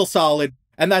 Real solid.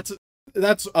 And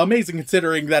that's amazing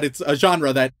considering that it's a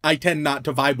genre that I tend not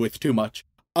to vibe with too much.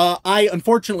 I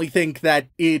unfortunately think that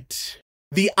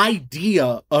the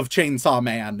idea of Chainsaw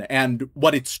Man and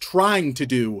what it's trying to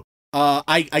do,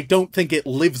 I don't think it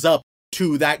lives up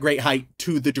to that great height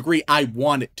to the degree I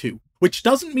want it to, which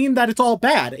doesn't mean that it's all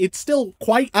bad. It's still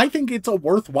I think it's a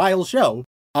worthwhile show.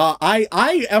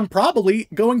 I am probably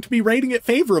going to be rating it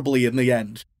favorably in the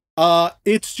end.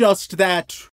 It's just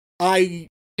that I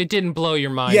It didn't blow your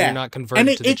mind. Yeah. You're not converted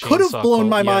And to the it could have chainsaw blown cult.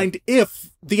 my Yeah. mind if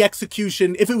the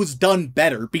execution, if it was done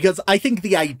better, because I think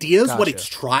the idea is what Gotcha. it's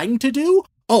trying to do.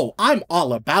 Oh, I'm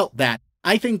all about that.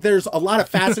 I think there's a lot of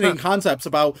fascinating concepts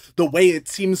about the way it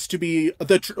seems to be,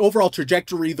 the overall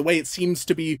trajectory, the way it seems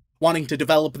to be wanting to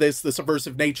develop this, the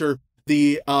subversive nature,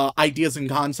 the ideas and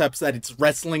concepts that it's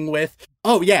wrestling with.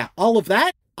 Oh yeah, all of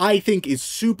that I think is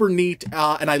super neat,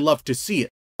 and I love to see it.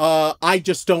 I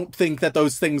just don't think that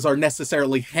those things are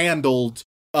necessarily handled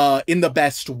in the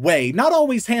best way. Not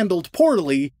always handled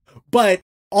poorly, but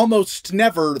almost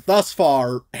never thus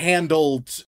far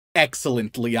handled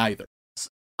excellently either.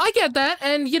 I get that,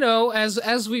 and you know,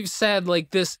 as we've said,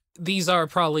 like these are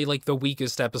probably like the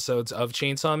weakest episodes of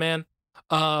Chainsaw Man.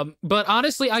 But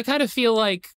honestly, I kind of feel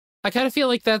like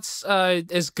that's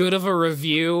as good of a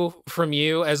review from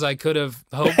you as I could have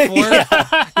hoped for.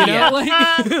 You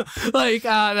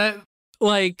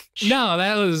know,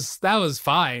 that was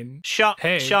fine.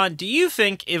 Hey. Sean, do you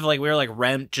think if like we were like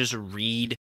Rem just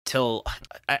read till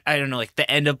I don't know, like the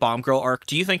end of Bomb Girl arc,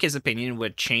 do you think his opinion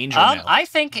would change or no? I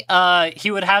think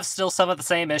he would have still some of the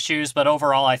same issues, but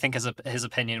overall I think his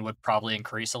opinion would probably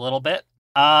increase a little bit.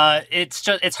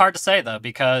 It's hard to say though,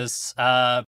 because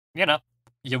you know,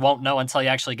 you won't know until you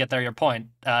actually get there your point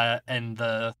and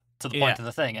to the point of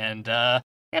the thing, and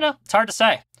you know, it's hard to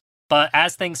say. But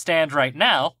as things stand right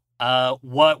now,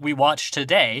 what we watched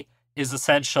today is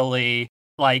essentially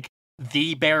like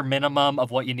the bare minimum of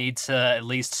what you need to at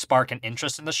least spark an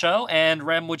interest in the show. And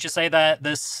Rem, would you say that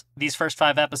these first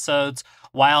 5 episodes,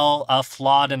 while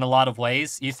flawed in a lot of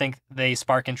ways, you think they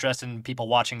spark interest in people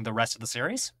watching the rest of the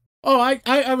series? Oh,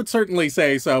 I would certainly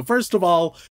say so. First of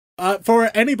all,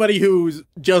 for anybody who's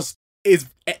just is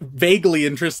vaguely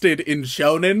interested in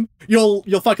shonen, you'll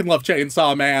fucking love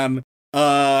Chainsaw Man.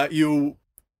 You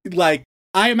like,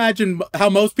 I imagine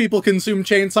how most people consume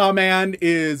Chainsaw Man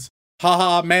is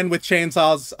haha, men with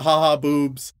chainsaws, haha,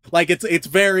 boobs. Like it's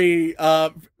very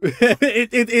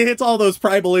it hits all those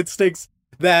primal instincts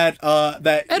that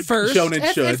At first, shonen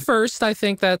should. At first, I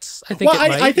think it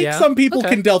might, I think yeah. some people Okay.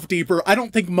 can delve deeper. I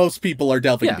don't think most people are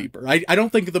delving deeper. I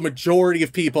don't think the majority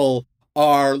of people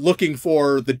are looking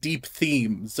for the deep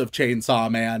themes of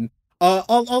Chainsaw Man.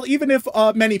 Even if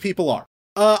many people are.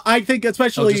 I think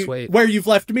especially where you've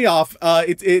left me off,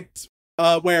 it's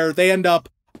where they end up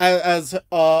as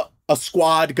a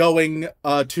squad going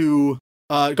to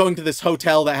this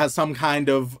hotel that has some kind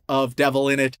of devil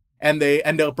in it, and they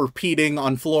end up repeating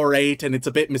on floor 8, and it's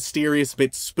a bit mysterious, a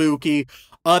bit spooky.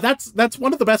 That's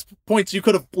one of the best points you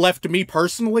could have left me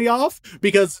personally off,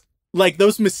 because like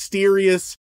those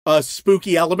mysterious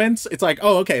spooky elements, it's like,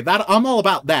 oh, okay, that I'm all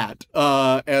about that.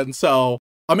 And so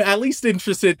I'm at least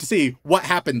interested to see what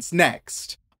happens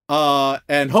next.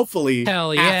 And hopefully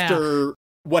after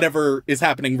whatever is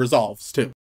happening resolves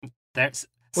too.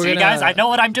 Guys, I know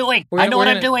what I'm doing. I'm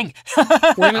doing. all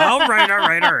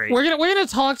right. We're gonna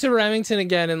talk to Remington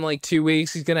again in like 2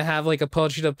 weeks. He's gonna have like a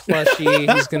Pochita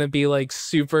plushie. He's gonna be like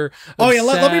super. Oh yeah,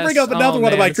 let me bring up another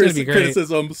one of my it's gonna be great.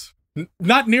 criticisms.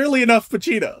 Not nearly enough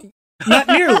Pochita. Not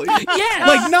nearly. Yes.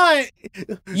 Like not.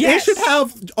 Yes. They should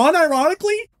have,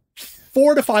 unironically,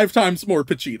 4 to 5 times more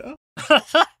Pochita.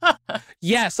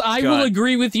 Yes, I will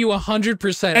agree with you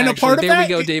 100%. And a part of there that,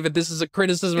 we go, David. This is a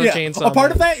criticism of Chainsaw. A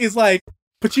part of that is like,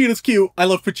 Pochita's cute. I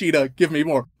love Pochita. Give me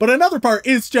more. But another part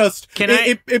is just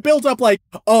it builds up like,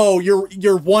 oh,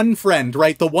 your one friend,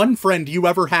 right? The one friend you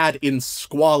ever had in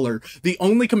Squalor, the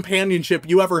only companionship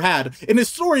you ever had in a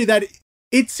story that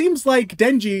it seems like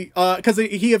Denji, because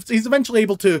he's eventually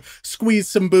able to squeeze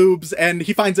some boobs, and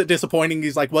he finds it disappointing.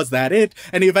 He's like, was that it?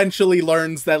 And he eventually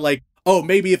learns that like, oh,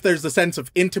 maybe if there's a sense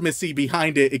of intimacy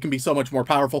behind it, it can be so much more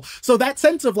powerful. So that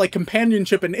sense of like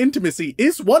companionship and intimacy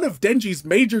is one of Denji's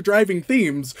major driving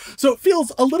themes. So it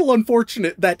feels a little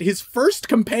unfortunate that his first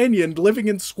companion living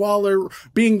in Squalor,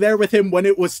 being there with him when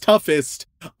it was toughest,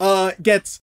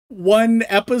 gets 1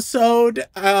 episode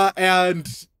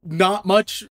and not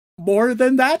much more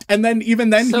than that, and then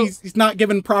even then he's not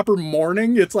given proper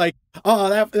mourning. It's like, oh,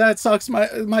 that sucks,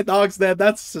 my dog's dead,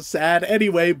 that's so sad.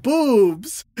 Anyway,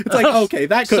 boobs. It's like, okay,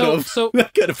 that could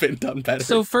have been done better.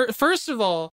 So first of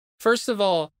all,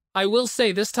 I will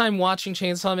say this time watching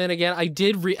Chainsaw Man again, I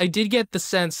did get the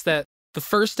sense that the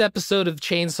first episode of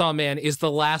Chainsaw Man is the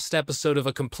last episode of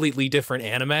a completely different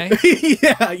anime.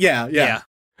 yeah.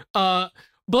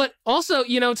 But also,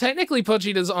 you know, technically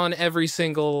Pochita's on every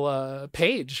single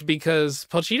page, because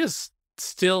Pochita's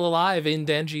still alive in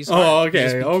Denji's heart. Oh, He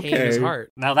just okay, became his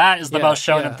heart. Now that is the most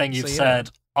shonen thing you've said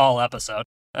all episode.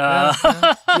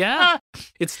 Yeah.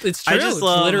 It's true. It's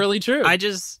literally true. I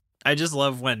just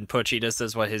love when Pochita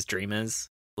says what his dream is.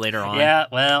 later on. Yeah,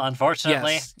 well,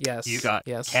 unfortunately, Yes. you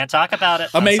yes. can't talk about it.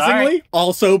 I'm sorry. Amazingly,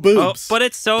 also boobs. Oh, but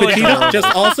it's so Vegeta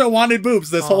just also wanted boobs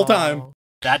this whole time. Oh.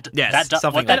 What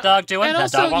that dog doing? And That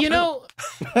also, dog wants you know,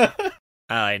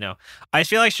 I know. I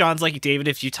feel like Sean's like, David,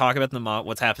 if you talk about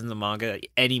what's happened in the manga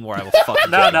anymore, I will fucking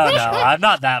No, I'm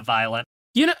not that violent.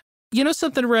 you know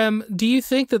something, Rem. Do you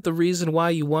think that the reason why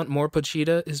you want more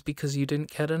Pochita is because you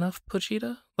didn't get enough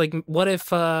Pochita? Like, what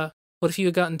if you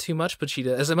had gotten too much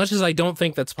Pochita? As much as I don't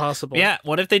think that's possible. Yeah,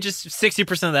 what if they just 60%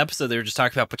 of the episode they were just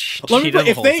talking about Pochita Let me put, the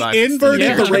if whole they time? inverted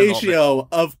Yeah. the ratio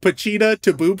of Pochita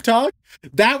to boob talk,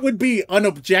 that would be an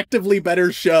objectively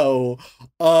better show.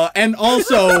 And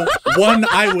also one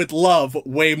I would love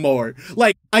way more.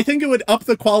 Like, I think it would up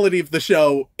the quality of the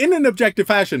show in an objective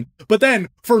fashion. But then,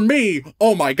 for me,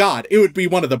 oh my god, it would be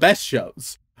one of the best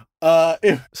shows.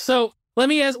 So let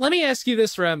me ask you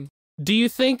this, Rem. Do you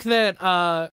think that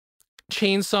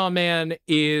Chainsaw Man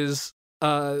is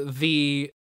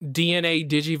the DNA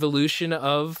digivolution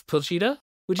of Pochita?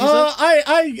 Would you say?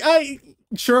 I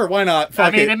sure, why not?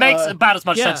 Fuck I mean, it makes about as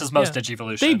much yeah, sense as most yeah.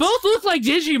 Digivolutions. They both look like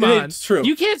Digimon. It's true.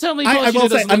 You can't tell me I Pochita will say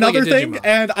doesn't look another like a thing, Digimon.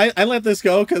 and I let this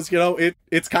go because, you know,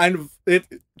 it's kind of, it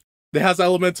has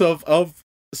elements of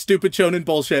stupid shonen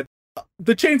bullshit.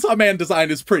 The Chainsaw Man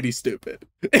design is pretty stupid.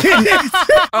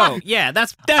 Oh, yeah,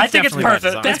 that's I think it's definitely perfect.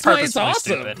 design. That's It's why it's purposefully awesome.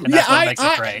 stupid, and that's what makes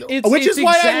it great. Which is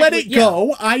why I let it exactly-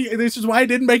 go. This is why I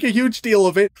didn't make a huge deal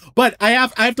of it. But I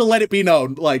have to let it be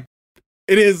known, like,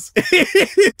 it is.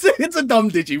 it's a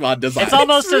dumb Digimon design. It's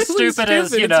almost as really stupid as,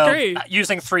 stupid. you It's know, great.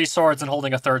 using 3 swords and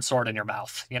holding a 3rd sword in your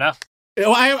mouth, you know?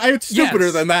 It's stupider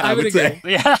Yes, than that, I would agree. say.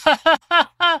 Yeah.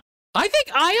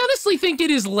 I honestly think it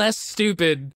is less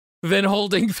stupid than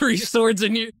holding 3 swords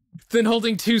in you than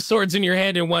holding 2 swords in your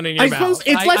hand and 1 in your I mouth. suppose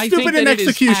it's less I think stupid in that it is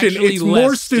execution. actually It's more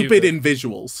less stupid in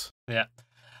visuals.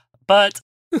 But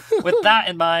with that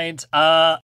in mind,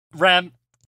 Rem,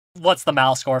 what's the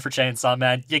mal score for Chainsaw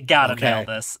Man? You gotta Okay. nail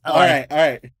this. All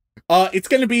right. It's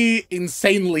gonna be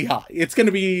insanely high. It's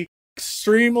gonna be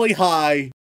extremely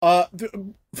high.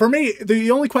 For me,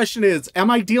 the only question is, am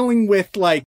I dealing with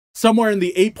like somewhere in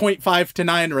the 8.5 to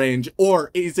 9 range, or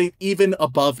is it even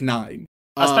above 9?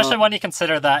 Especially when you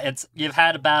consider that you've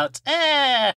had about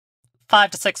 5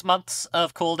 to 6 months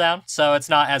of cooldown, so it's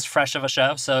not as fresh of a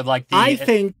show. So like I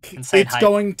think insane it's hype.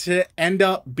 going to end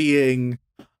up being.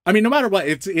 I mean, no matter what,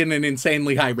 it's in an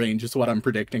insanely high range, is what I'm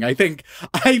predicting. I think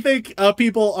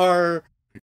people are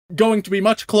going to be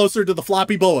much closer to the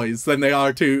floppy boys than they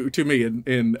are to me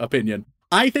in opinion.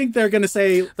 I think they're going to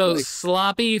say those like,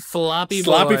 sloppy floppy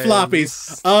sloppy boys.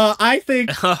 floppies. I think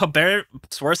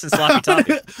It's worse than Sloppy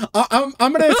Toppy. I'm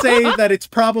going to say that it's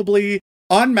probably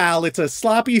on Mal. It's a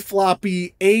sloppy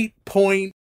floppy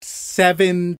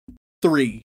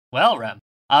 8.73. Well, Rem,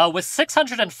 with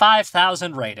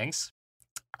 605,000 ratings,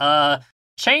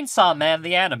 Chainsaw Man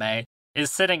the anime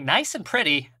is sitting nice and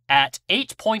pretty at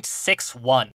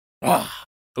 8.61. Ah,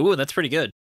 Ooh, that's pretty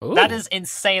good. Ooh. That is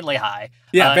insanely high.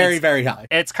 yeah, very, it's, very high.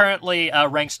 It's currently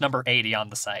ranked number 80 on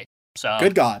the site. So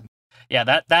Good God. yeah,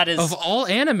 that is of all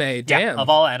anime. Damn. yeah, of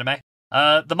all anime.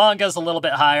 The manga's a little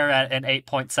bit higher at an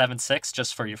 8.76,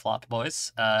 just for you flop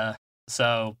boys.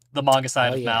 So the manga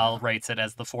side Oh, of yeah. Mal rates it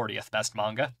as the 40th best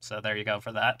manga. So there you go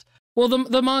for that. Well,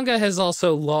 the manga has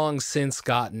also long since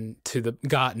gotten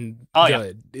Oh, yeah.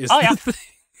 good. Is Oh, yeah. the thing.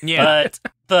 Yeah. But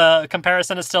the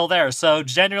comparison is still there. So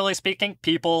generally speaking,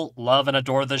 people love and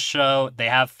adore this show. They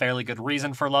have fairly good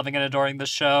reason for loving and adoring this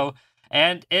show,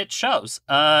 and it shows.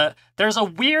 There's a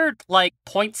weird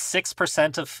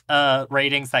 0.6% of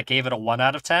ratings that gave it a 1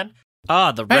 out of 10.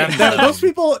 The Hey, Rem. those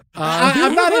people,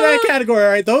 I'm not in that category,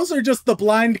 right? Those are just the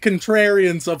blind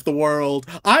contrarians of the world.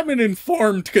 I'm an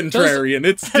informed contrarian.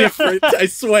 It's different, I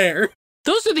swear.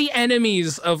 Those are the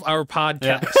enemies of our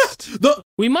podcast. The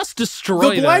We must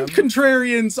destroy blind them.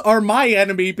 contrarians are my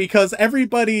enemy because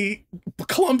everybody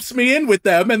clumps me in with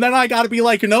them, and then I gotta be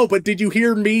like, no, but did you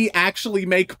hear me actually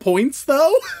make points,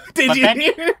 though? Did But you then-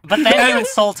 hear? But then you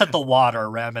insulted the water,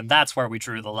 Rem, and that's where we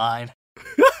drew the line.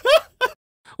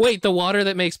 Wait, the water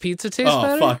that makes pizza taste Oh,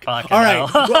 better? fuck. Fucking All right,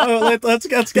 hell. let's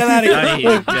get out of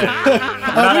here. Yeah.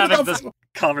 I'm not having this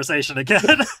conversation again.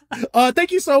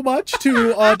 Thank you so much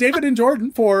to David and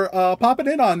Jordan for popping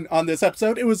in on this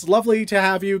episode. It was lovely to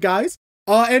have you guys.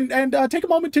 And take a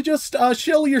moment to just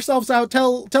shill yourselves out.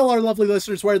 Tell our lovely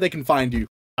listeners where they can find you.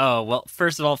 Oh, well,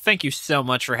 first of all, thank you so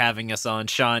much for having us on,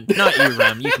 Sean. Not you,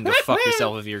 Rem. You can go fuck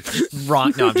yourself if you're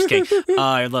wrong. No, I'm just kidding.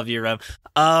 I love you, Rem.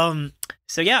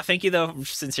 So yeah, thank you though,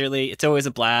 sincerely. It's always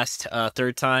a blast.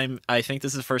 Third time. I think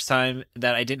this is the first time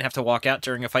that I didn't have to walk out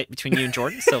during a fight between you and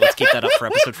Jordan. So let's keep that up for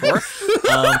episode 4.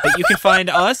 But you can find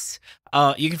us.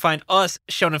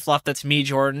 Shonen Flop. That's me,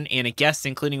 Jordan, and a guest,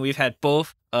 including we've had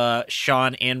both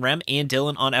Shaun and Rem and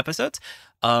Dylan on episodes.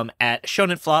 At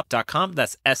shonenflop.com.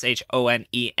 That's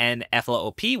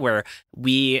SHONENFLOP, where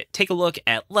we take a look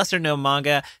at lesser known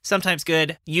manga, sometimes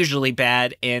good, usually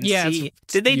bad, and see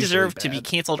did they deserve to be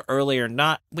canceled early or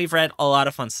not. We've read a lot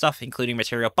of fun stuff, including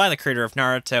material by the creator of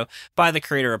Naruto, by the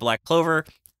creator of Black Clover,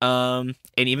 and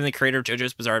even the creator of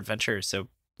JoJo's Bizarre Adventures. So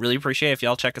really appreciate if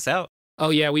y'all check us out.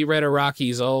 Oh yeah, we read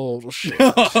Araki's old shit.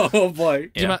 Oh boy.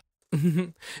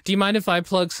 Do you mind if I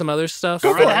plug some other stuff?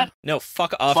 Go right ahead. No,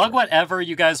 fuck off. Plug whatever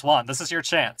you guys want. This is your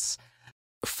chance.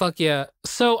 Fuck yeah.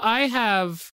 So I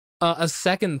have a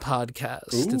second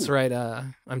podcast. Ooh. It's right.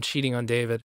 I'm cheating on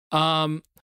David. It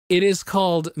is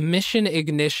called Mission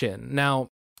Ignition. Now,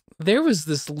 there was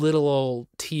this little old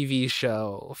TV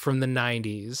show from the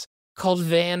 90s called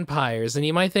Vampires, and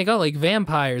you might think, oh, like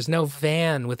vampires. No,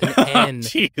 van with an N,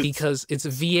 because it's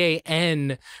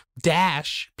VAN-PIRES.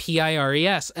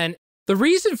 And the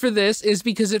reason for this is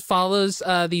because it follows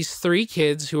these 3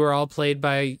 kids who are all played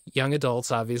by young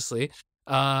adults, obviously,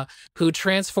 who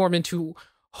transform into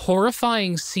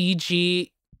horrifying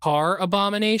CG car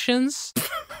abominations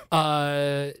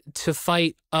to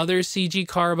fight other CG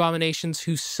car abominations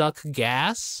who suck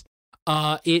gas.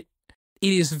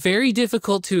 It is very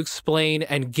difficult to explain,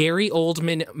 and Gary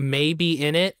Oldman may be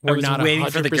in it. We're not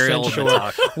 100%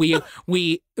 sure.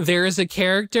 There is a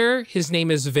character. His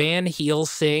name is Van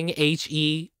Helsing,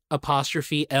 HE''LL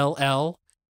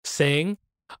Sing,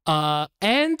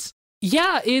 and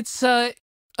yeah,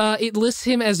 it lists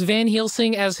him as Van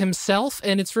Helsing as himself,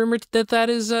 and it's rumored that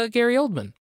that is Gary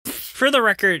Oldman. For the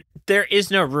record, there is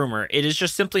no rumor. It is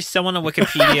just simply someone on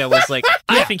Wikipedia was like,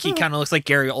 I think he kind of looks like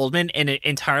Gary Oldman, and it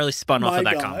entirely spun off of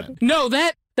that comment. No,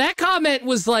 that comment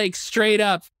was like straight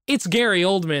up, it's Gary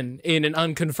Oldman in an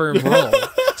unconfirmed role.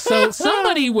 So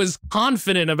somebody was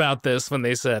confident about this when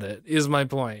they said it, is my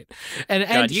point.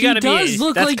 And he does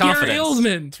look like Gary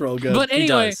Oldman. It's real good. But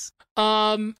anyway,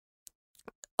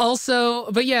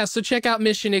 also, but yeah, so check out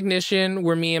Mission Ignition,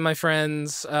 where me and my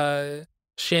friends,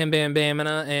 Shambam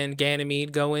Bamina and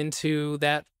Ganymede go into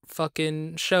that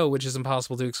fucking show, which is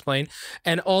impossible to explain.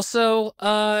 And also,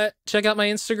 check out my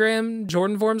Instagram,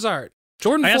 Jordan Forms Art.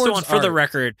 I also want, for the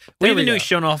record, we've been doing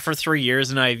Shonen Flop for 3 years,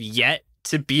 and I've yet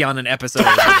to be on an episode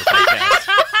of the podcast.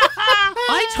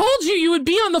 I told you would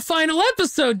be on the final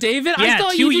episode, David. Yeah, I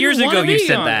thought 2 years ago you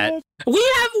said that. We're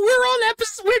on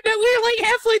episode. We're like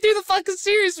halfway through the fucking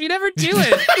series. We never do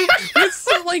it. It's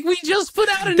like we just put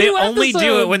out a new episode. They only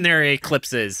do it when there are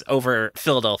eclipses over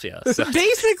Philadelphia. So.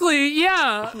 Basically,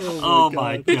 yeah. Oh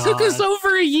my god. It took us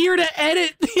over a year to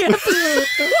edit the episode.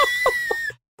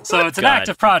 So it's an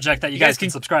active project that you guys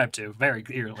can subscribe to very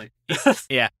clearly.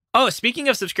 Yeah. Oh, speaking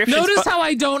of subscriptions... Notice how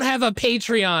I don't have a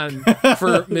Patreon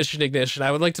for Mission Ignition. I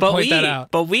would like to point that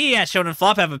out. But we at Shonen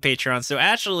Flop have a Patreon. So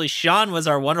actually, Shaun was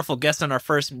our wonderful guest on our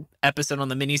first episode on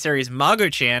the miniseries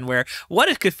Mago-chan, where what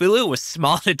if Cthulhu was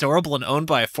small and adorable and owned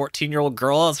by a 14-year-old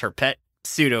girl as her pet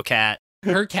pseudo-cat?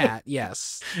 Her cat,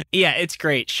 yes. Yeah, it's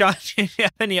great. Shaun, do you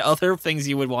have any other things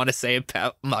you would want to say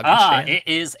about Mago-chan? It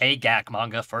is a gag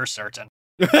manga for certain.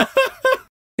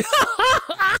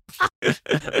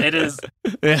 It is.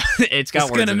 It's got.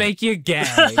 It's gonna make you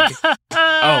gag.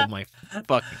 Oh my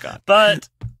fucking god! But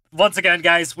once again,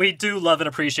 guys, we do love and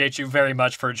appreciate you very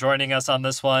much for joining us on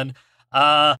this one.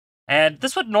 And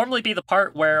this would normally be the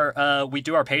part where we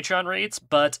do our Patreon reads,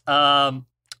 but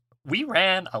we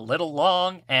ran a little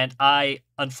long, and I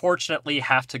unfortunately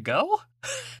have to go.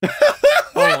 Oh,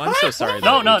 I'm so sorry.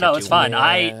 No, it's fine.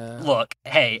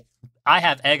 Hey. I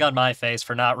have egg on my face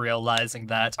for not realizing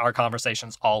that our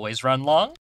conversations always run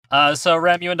long. So,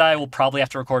 Rem, you and I will probably have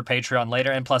to record Patreon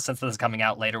later, and plus, since this is coming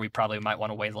out later, we probably might want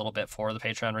to wait a little bit for the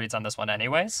Patreon reads on this one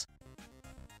anyways.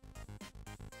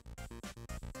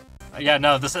 Yeah,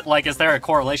 no, this is, is there a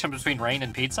correlation between rain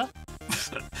and pizza?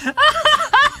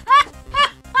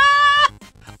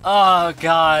 Oh,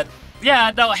 God.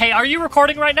 Yeah, no, hey, are you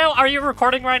recording right now?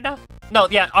 No,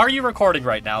 yeah, are you recording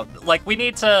right now? We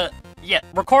need to... Yeah,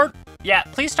 record... Yeah,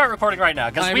 please start recording right now,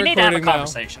 because we need to have a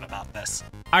conversation about this.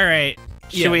 All right.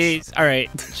 Should we do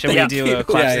a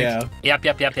clap sync? Yep.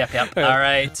 All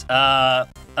right.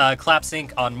 Clap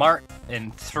sync on Mark in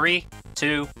 3,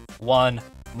 2, 1,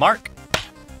 Mark.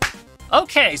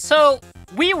 Okay, so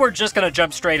we were just going to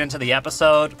jump straight into the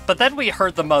episode, but then we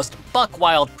heard the most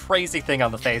buck-wild, crazy thing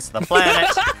on the face of the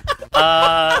planet.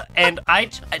 And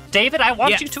David, I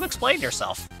want you to explain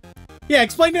yourself. Yeah,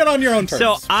 explain it on your own terms.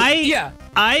 So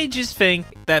I just think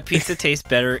that pizza tastes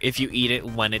better if you eat it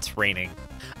when it's raining.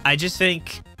 I just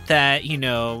think that,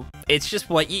 it's just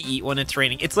what you eat when it's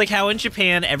raining. It's like how in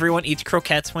Japan, everyone eats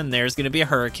croquettes when there's going to be a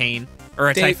hurricane or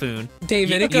a typhoon.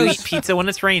 David, you eat pizza when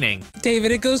it's raining.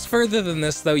 David, it goes further than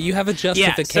this, though. You have a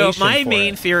justification. Yeah, so my for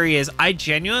main it. theory is I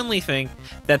genuinely think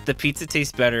that the pizza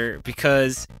tastes better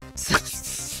because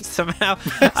somehow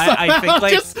I think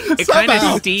like Just it kind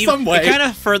somehow, of some way. it kind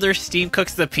of further steam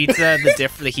cooks the pizza.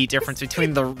 The heat difference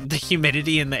between the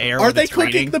humidity in the air. Are when they it's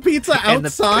cooking raining the pizza and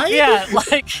outside? Yeah,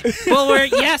 like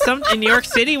some in New York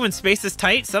City when space is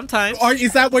tight sometimes.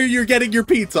 Is that where you're getting your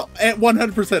pizza at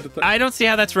 100% of the time? I don't see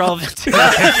how that's relevant to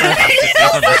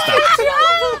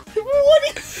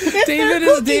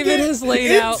David has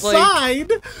laid out like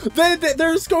inside, then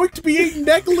there's going to be a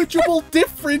negligible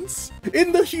difference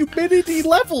in the humidity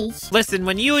levels. Listen,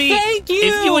 when you eat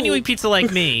when you eat pizza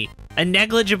like me, a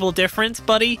negligible difference,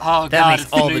 buddy. oh that god, makes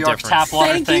it's all the the New York difference. tap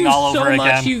water Thank thing you all so over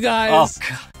much, again. you guys. Oh,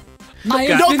 God. I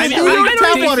No, have the been New very- York I don't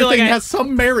tap even water feel like thing I- has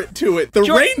some merit to it. The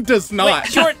Jordan- rain does not.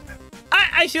 Wait, Jordan,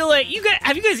 I feel like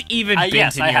have you guys even been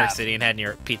yes, to I New York have. City and had New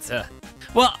York pizza?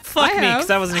 Well, fuck I me, have. because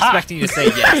I wasn't Ha. expecting you to say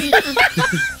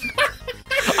yes.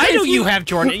 I know you have,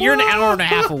 Jordan. You're an hour and a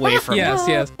half away from Yes,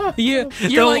 me. yes.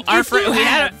 You're Though like, our if friend- you we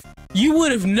had have, you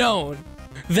would have known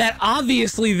that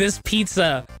obviously this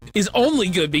pizza is only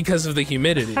good because of the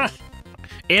humidity.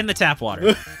 And the tap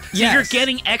water. Yes. You're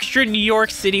getting extra New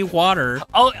York City water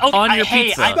Oh, on your hey,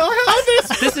 pizza.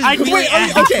 This is I really Wait,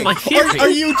 adding okay. to my theory. Are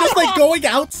you just like going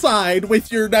outside with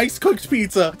your nice cooked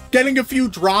pizza, getting a few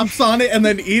drops on it, and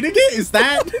then eating it? Is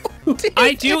that?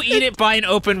 I do eat it by an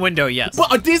open window, yes.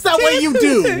 Well, is that what you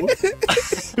do?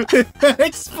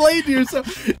 Explain to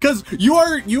yourself, because you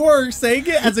are saying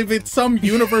it as if it's some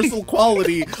universal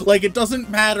quality. Like it doesn't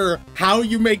matter how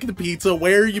you make the pizza,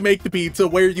 where you make the pizza,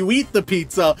 where you eat the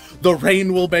pizza, the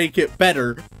rain will make it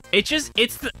better. Maybe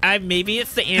it's the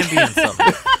ambience of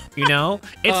it. You know,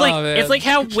 it's man.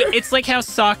 it's like how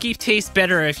sake tastes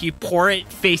better if you pour it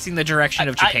facing the direction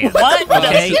of Japan. what?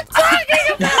 Okay.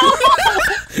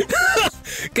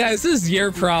 Guys, this is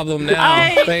your problem now.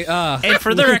 And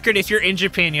for the record, if you're in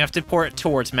Japan, you have to pour it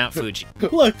towards Mount Fuji.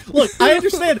 Look, I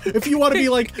understand if you want to be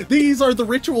like, these are the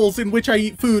rituals in which I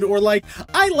eat food, or like,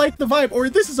 I like the vibe, or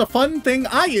this is a fun thing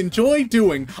I enjoy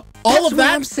doing. All That's of what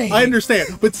that, I'm saying. I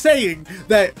understand. But saying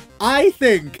that I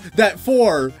think that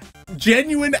for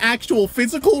genuine, actual,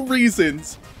 physical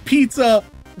reasons, pizza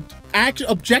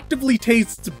objectively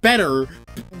tastes better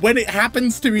when it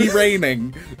happens to be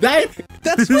raining. That's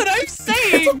what I'm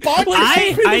saying.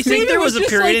 I think there was a just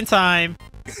period like- in time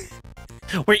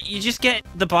where you just get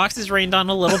the box is rained on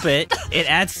a little bit. It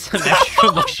adds some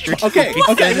extra moisture. To Okay, the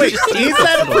pizza, okay, and it wait. just Is tastes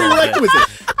that a little bit.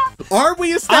 prerequisite? Are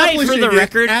we I, establishing for the it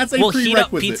record, as a will heat up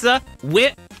prerequisite?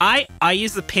 pizza. I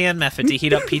use the pan method to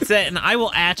heat up pizza, and I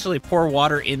will actually pour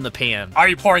water in the pan. Are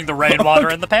you pouring the rainwater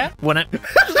in the pan? When I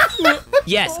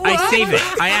yes, I save it.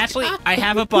 I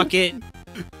have a bucket.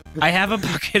 I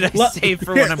save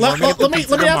for when I'm warming up the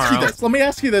pizza let me ask you tomorrow. this. Let me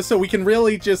ask you this so we can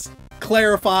really just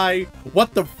clarify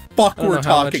what the fuck I don't we're know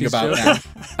how much talking he's about doing. now.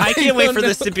 I can't wait for know.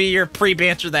 this to be your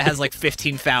pre-banter that has like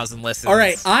 15,000 listens. All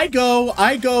right, I go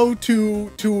to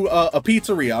a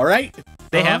pizzeria. All right,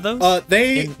 They have those.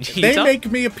 they Heat up? make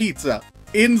me a pizza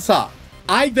inside.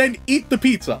 I then eat the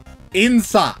pizza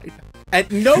inside. At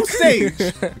no stage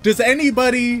does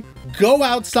anybody go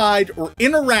outside or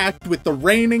interact with the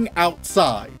raining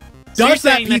outside. So you're Does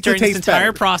that saying that pizza during this taste entire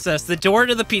better? process, the door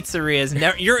to the pizzeria is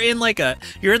never. You're in like a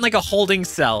holding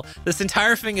cell. This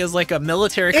entire thing is like a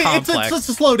military complex. It's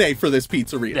a slow day for this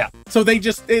pizzeria. Yeah. So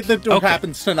the door Okay.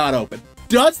 happens to not open.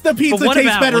 Does the pizza what taste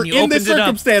about better when you in this opened it up?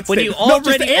 circumstance? When then? you No, just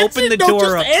already answer- opened the no, door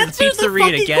just up to the answer pizzeria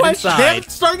to fucking get question. inside. They haven't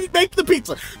started making the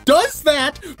pizza. Does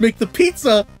that make the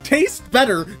pizza taste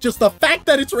better? Just the fact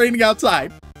that it's raining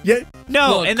outside. Yeah.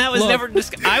 No, Look, and that was look. never.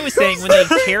 I was saying when they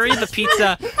carry the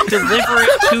pizza, deliver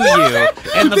it to you,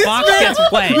 and the This box man- gets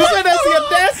wet. This man has the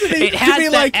audacity It has to be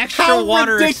that like, extra how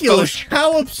water ridiculous, exposure.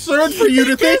 how absurd for you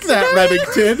to think that,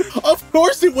 Remington. Of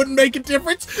course it wouldn't make a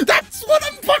difference. That's what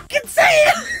I'm fucking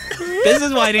saying. This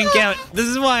is why I didn't get. This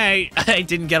is why I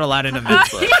didn't get allowed into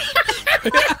Mitzvah.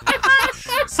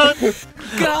 So,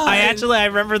 God. I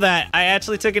remember that. I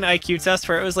actually took an IQ test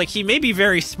where it was like he may be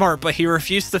very smart, but he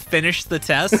refused to finish the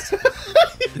test.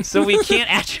 So we can't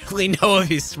actually know if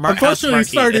he's smart. Unfortunately, it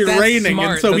started That's raining,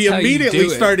 smart. and so he That's how you immediately do it.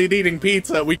 started eating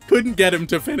pizza. We couldn't get him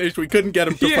to finish. We couldn't get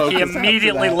him to focus. he after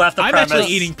immediately that. left the I'm premise. actually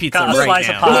eating pizza got a right slice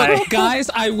now. of pie. Look, guys,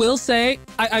 I will say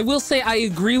I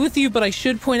agree with you, but I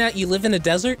should point out you live in a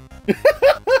desert.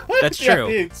 That's Yeah, true.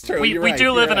 it's true. We You're we right, do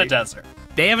you're live in a right. desert.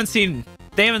 They haven't seen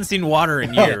They haven't seen water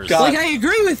in Oh, years. God. Like, I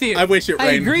agree with you. I wish it I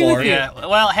rained agree more. with you. Yeah.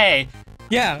 Well, hey,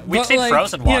 Yeah, we've but, seen like,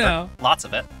 frozen water. You know. Lots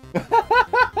of it.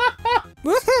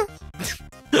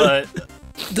 But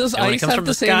Does And when it ice comes have from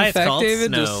the the same sky, it's effect, called David?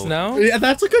 snow. Does snow? Yeah,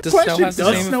 that's a good Does snow question. have the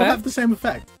Does same snow effect? have the same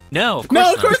effect? No, of course No,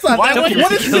 not. of course not. Why would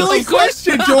What a you? silly Of course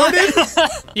question, Jordan.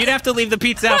 You'd have to leave the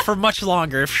pizza out for much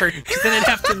longer, because then it'd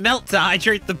have to melt to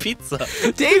hydrate the pizza.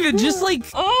 David, just like,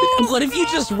 what if you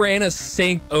just ran a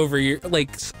sink over your, like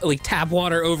tap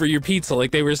water over your pizza,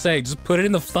 like they were saying? Just put it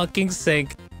in the fucking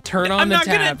sink, turn on the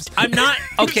taps. I'm not.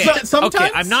 Okay. Sometimes- Okay.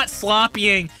 I'm not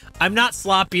sloppying. I'm not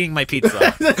sloppying my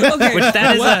pizza. Okay, Which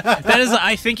that is a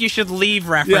I think you should leave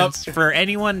reference for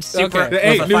anyone super Okay. with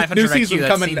Hey, a new 500 season IQ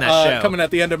that's coming seen that show. coming at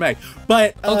the end of May.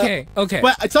 But okay.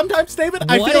 But sometimes, David,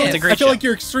 I What feel if- It's a great I feel show. like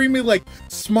you're extremely like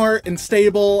smart and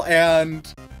stable, and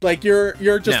like you're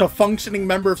just No. a functioning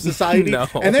member of society. No.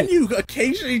 And then you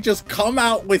occasionally just come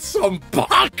out with some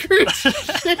bonkers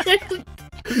shit.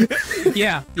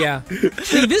 Yeah.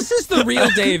 See, this is the real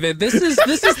David. This is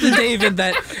the David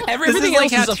that This is everything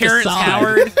like else how is a Terrence facade.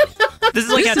 Howard. This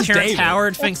is like This how is Terrence David.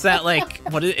 Howard thinks that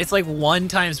it's like 1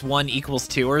 × 1 =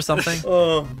 2 or something,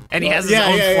 and he has his Yeah,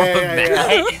 own yeah, form yeah, of yeah,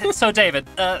 math. yeah. hey, so David,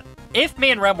 if me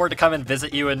and Rem were to come and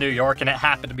visit you in New York and it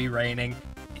happened to be raining,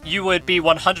 you would be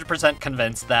 100%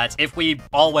 convinced that if we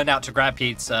all went out to grab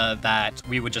pizza, that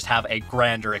we would just have a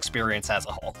grander experience as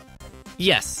a whole.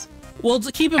 Yes. Well,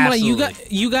 to keep in mind, Absolutely.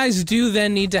 you guys do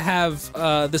then need to have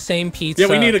the same pizza. Yeah,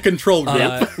 we need a control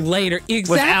group. Later.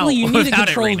 Exactly, you need a without it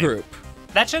control raining. group.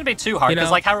 That shouldn't be too hard, You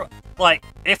because know?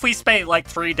 if we spend like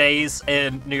 3 days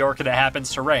in New York and it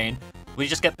happens to rain, we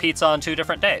just get pizza on 2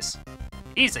 different days.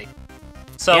 Easy.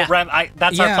 So Yeah. Rem,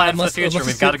 that's our Yeah, plan unless- for the future. unless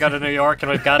We've got to go to New York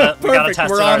and we gotta Perfect. test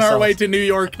We're it on ourselves. our way to New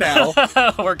York now.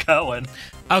 We're going.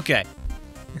 Okay.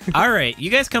 All right.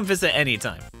 You guys come visit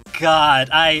anytime. God,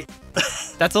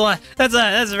 That's a lot. That's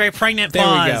a very pregnant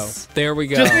pause. There we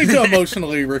go. Just need to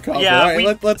emotionally recover. Yeah, All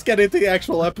right, let's get into the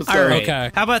actual episode. All right. Okay.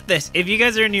 How about this? If you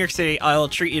guys are in New York City, I'll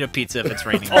treat you to pizza if it's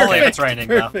raining. only if it's raining,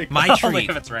 though. Perfect. My Only treat.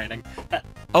 if it's raining.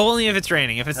 Only if it's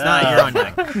raining. If it's not, you're on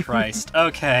mine. Christ.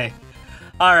 Okay.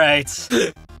 All right.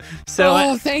 So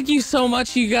oh, thank you so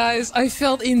much, you guys. I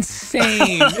felt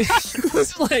insane.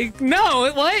 It's like,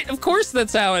 no, what? Of course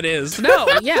that's how it is. No,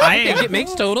 yeah, I think it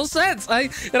makes total sense. And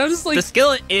I'm just like, the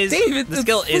skillet is David, the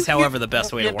skillet is, however, the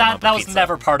best way to warm up a That was pizza.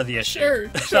 never part of the issue. Sure,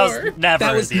 That sure. was never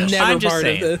that was the issue. never I'm just part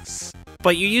saying. of this.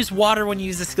 But you use water when you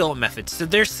use the skillet method, so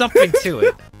there's something to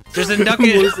it. There's a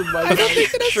nugget Losing my mind.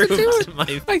 truth do to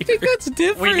my I think that's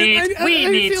different. We I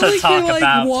need feel to like talk you're like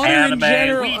about water in anime.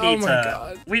 general. We Oh need my to.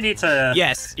 God. We need to.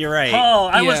 Yes, you're right. Oh,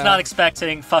 I was Yeah. not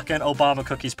expecting fucking Obama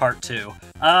cookies part 2.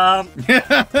 God, what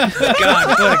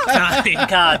a guy.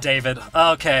 God, David.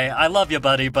 Okay, I love you,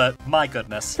 buddy, but my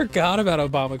goodness. Forgot about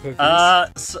Obama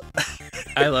cookies. So,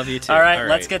 I love you too. all right,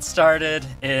 let's get started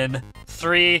in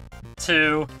 3,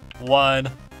 2, 1.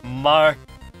 Mark